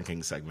you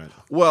drinking?" segment.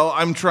 Well,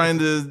 I'm trying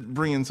to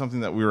bring in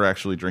something that we were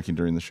actually drinking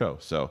during the show.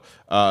 So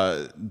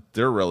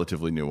they're a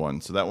relatively new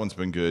one. So that one's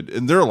been good,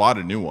 and there are a lot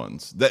of new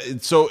ones.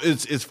 So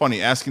it's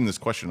funny asking this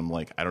question. I'm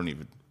like, I don't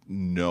even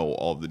know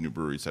all of the new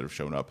breweries that have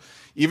shown up.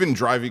 Even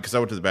driving, because I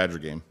went to the Badger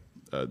game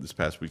this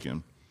past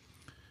weekend.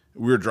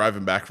 We were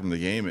driving back from the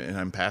game, and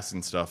I'm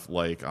passing stuff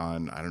like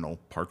on, I don't know,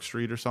 Park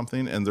Street or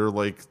something, and they're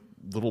like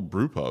little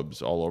brew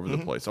pubs all over the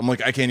place. I'm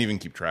like, I can't even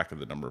keep track of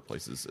the number of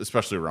places,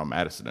 especially around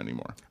Madison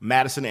anymore.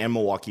 Madison and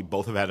Milwaukee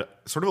both have had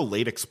sort of a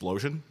late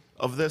explosion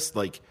of this.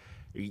 Like,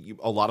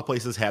 a lot of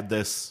places had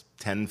this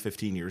 10,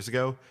 15 years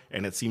ago,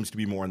 and it seems to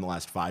be more in the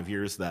last 5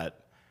 years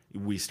that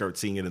we start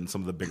seeing it in some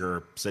of the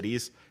bigger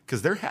cities.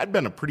 Because there had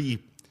been a pretty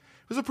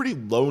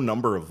low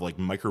number of like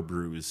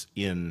microbrews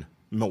in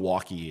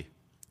Milwaukee,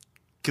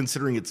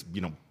 considering it's,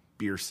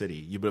 beer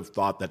city. You would have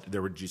thought that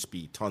there would just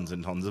be tons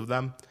and tons of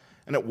them.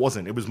 And it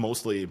wasn't. It was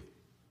mostly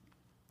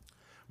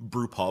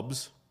brew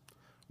pubs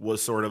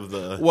was sort of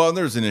the... Well, and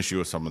there's an issue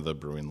with some of the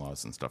brewing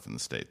laws and stuff in the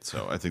state.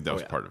 So I think that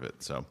was part of it.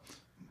 So,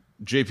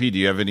 JP, do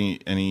you have any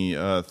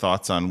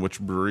thoughts on which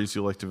breweries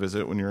you like to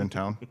visit when you're in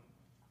town?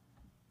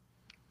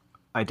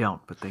 I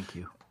don't, but thank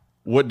you.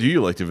 What do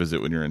you like to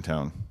visit when you're in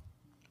town?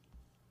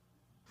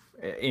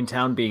 In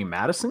town being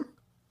Madison?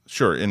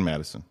 Sure, in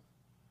Madison.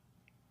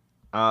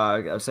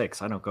 I would say,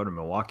 because I don't go to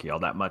Milwaukee all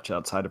that much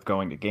outside of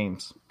going to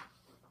games.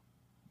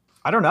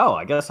 I don't know.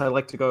 I guess I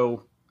like to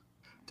go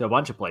to a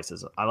bunch of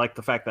places. I like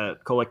the fact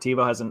that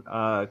Colectivo has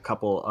a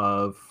couple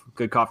of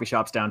good coffee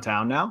shops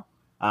downtown now.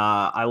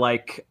 I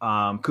like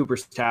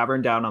Cooper's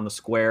Tavern down on the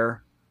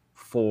square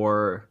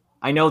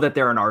I know that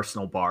they're an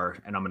Arsenal bar,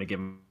 and I'm going to give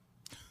them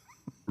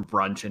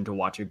brunch and to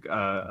watch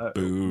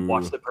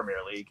the Premier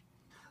League.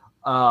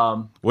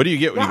 What do you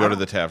get when you go to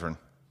the tavern?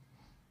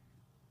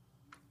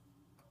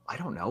 I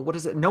don't know. What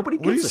is it? Nobody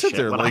gives a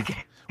shit.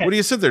 What do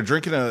you sit there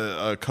drinking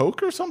a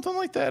Coke or something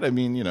like that? I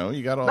mean,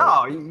 you got all.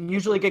 No, you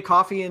usually get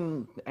coffee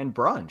and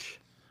brunch.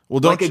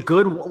 Well, like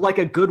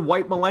a good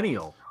white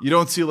millennial. You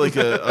don't see like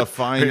a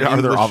fine.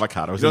 Are there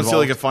avocados? You don't see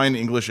like a fine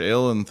English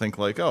ale and think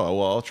like, oh,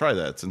 well, I'll try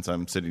that since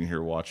I'm sitting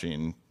here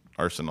watching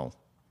Arsenal.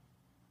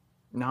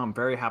 No, I'm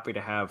very happy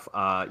to have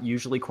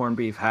usually corned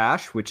beef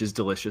hash, which is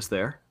delicious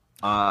there,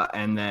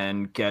 and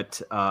then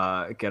get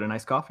a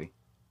nice coffee.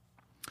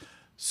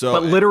 So,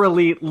 but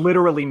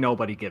literally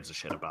nobody gives a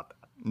shit about that.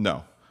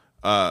 No.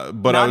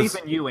 But not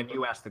even you, and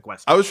you asked the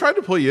question. I was trying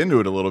to pull you into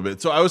it a little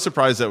bit. So I was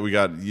surprised that we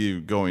got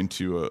you going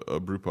to a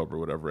brew pub or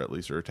whatever, at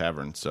least, or a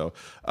tavern. So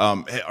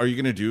are you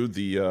going to do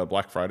the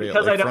Black Friday?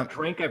 Because I don't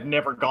drink, I've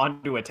never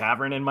gone to a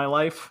tavern in my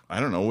life. I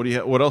don't know.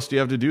 What else do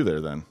you have to do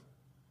there then?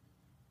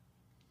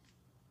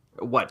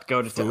 What?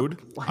 Go to food?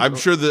 I'm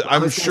sure that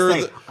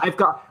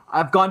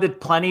I've gone to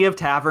plenty of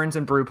taverns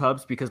and brew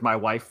pubs because my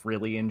wife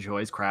really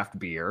enjoys craft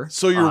beer.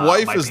 So your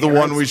wife is the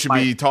one we should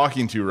be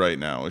talking to right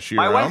now. Is she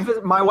around?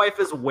 My wife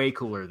is way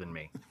cooler than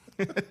me.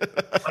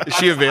 Is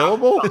she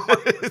available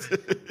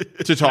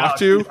to talk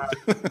to?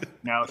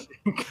 No.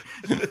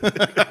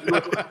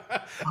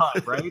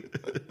 Right?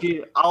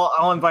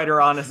 I'll invite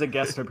her on as a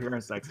guest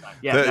appearance next time.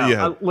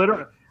 Yeah.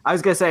 Literally. I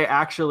was gonna say,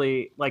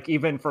 actually, like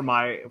even for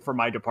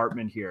my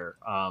department here,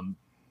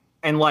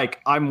 and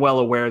like I'm well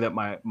aware that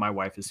my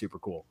wife is super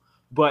cool,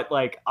 but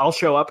like I'll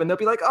show up and they'll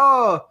be like,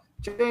 "Oh,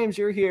 James,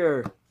 you're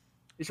here.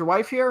 Is your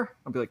wife here?"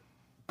 I'll be like,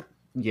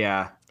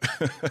 "Yeah."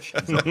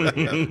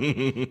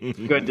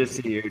 Good to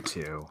see you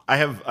too. I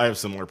have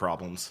similar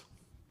problems.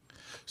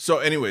 So,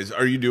 anyways,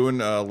 are you doing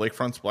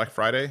Lakefront's Black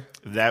Friday?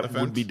 That event?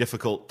 would be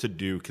difficult to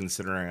do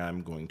considering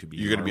I'm going to be.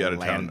 You're going to be out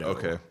of town.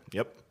 Okay.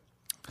 Yep.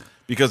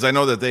 Because I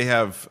know that they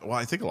have,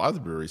 I think a lot of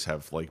the breweries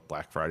have like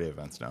Black Friday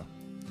events now.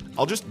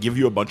 I'll just give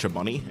you a bunch of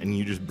money and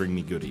you just bring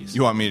me goodies.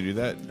 You want me to do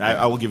that?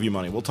 I will give you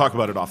money. We'll talk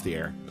about it off the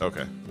air.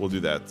 Okay, we'll do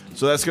that.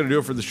 So that's going to do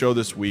it for the show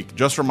this week.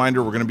 Just a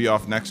reminder, we're going to be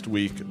off next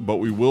week, but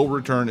we will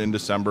return in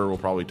December. We'll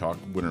probably talk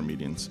winter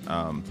meetings.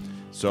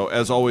 So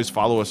as always,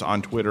 follow us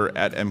on Twitter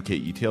at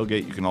MKE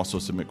Tailgate. You can also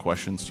submit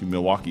questions to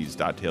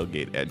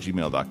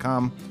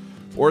milwaukees.tailgate@gmail.com.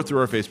 or through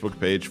our Facebook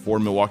page for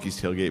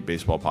Milwaukee's Tailgate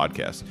Baseball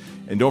Podcast.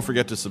 And don't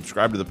forget to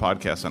subscribe to the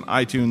podcast on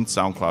iTunes,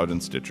 SoundCloud,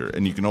 and Stitcher.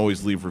 And you can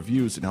always leave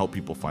reviews and help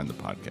people find the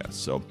podcast.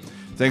 So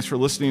thanks for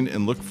listening,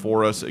 and look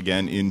for us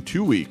again in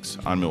 2 weeks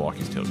on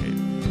Milwaukee's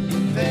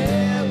Tailgate.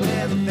 Fair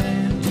weather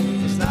fan,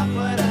 it's not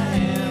what I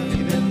am,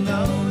 even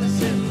though the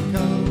zip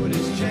code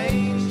has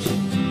changed.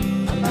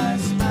 I might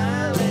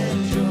smile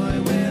and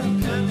enjoy where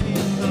I'm currently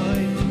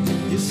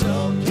employed. Your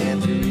soul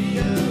can't be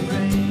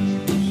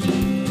rearranged.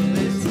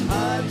 It's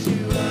hard to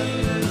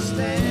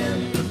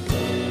understand,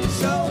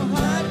 so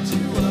hard to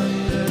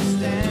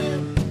understand.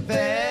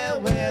 Fair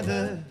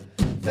weather,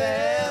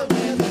 fair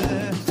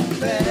weather,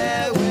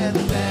 fair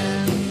weather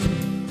fan.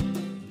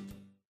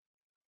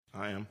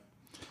 I am.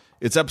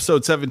 It's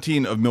episode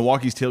 17 of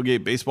Milwaukee's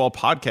Tailgate Baseball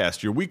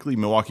Podcast, your weekly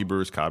Milwaukee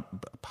Brewers codcast.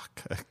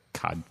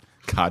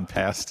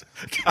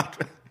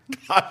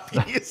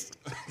 Codpiece.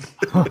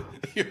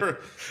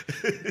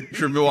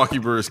 Your Milwaukee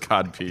Brewers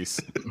cod piece.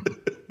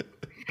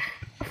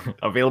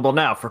 Available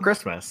now for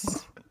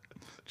Christmas.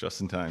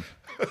 Just in time.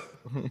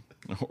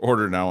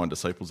 Order now on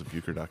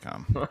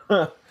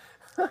disciplesofeuchre.com.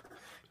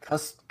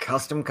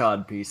 Custom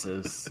cod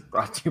pieces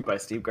brought to you by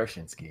Steve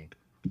Garshinsky.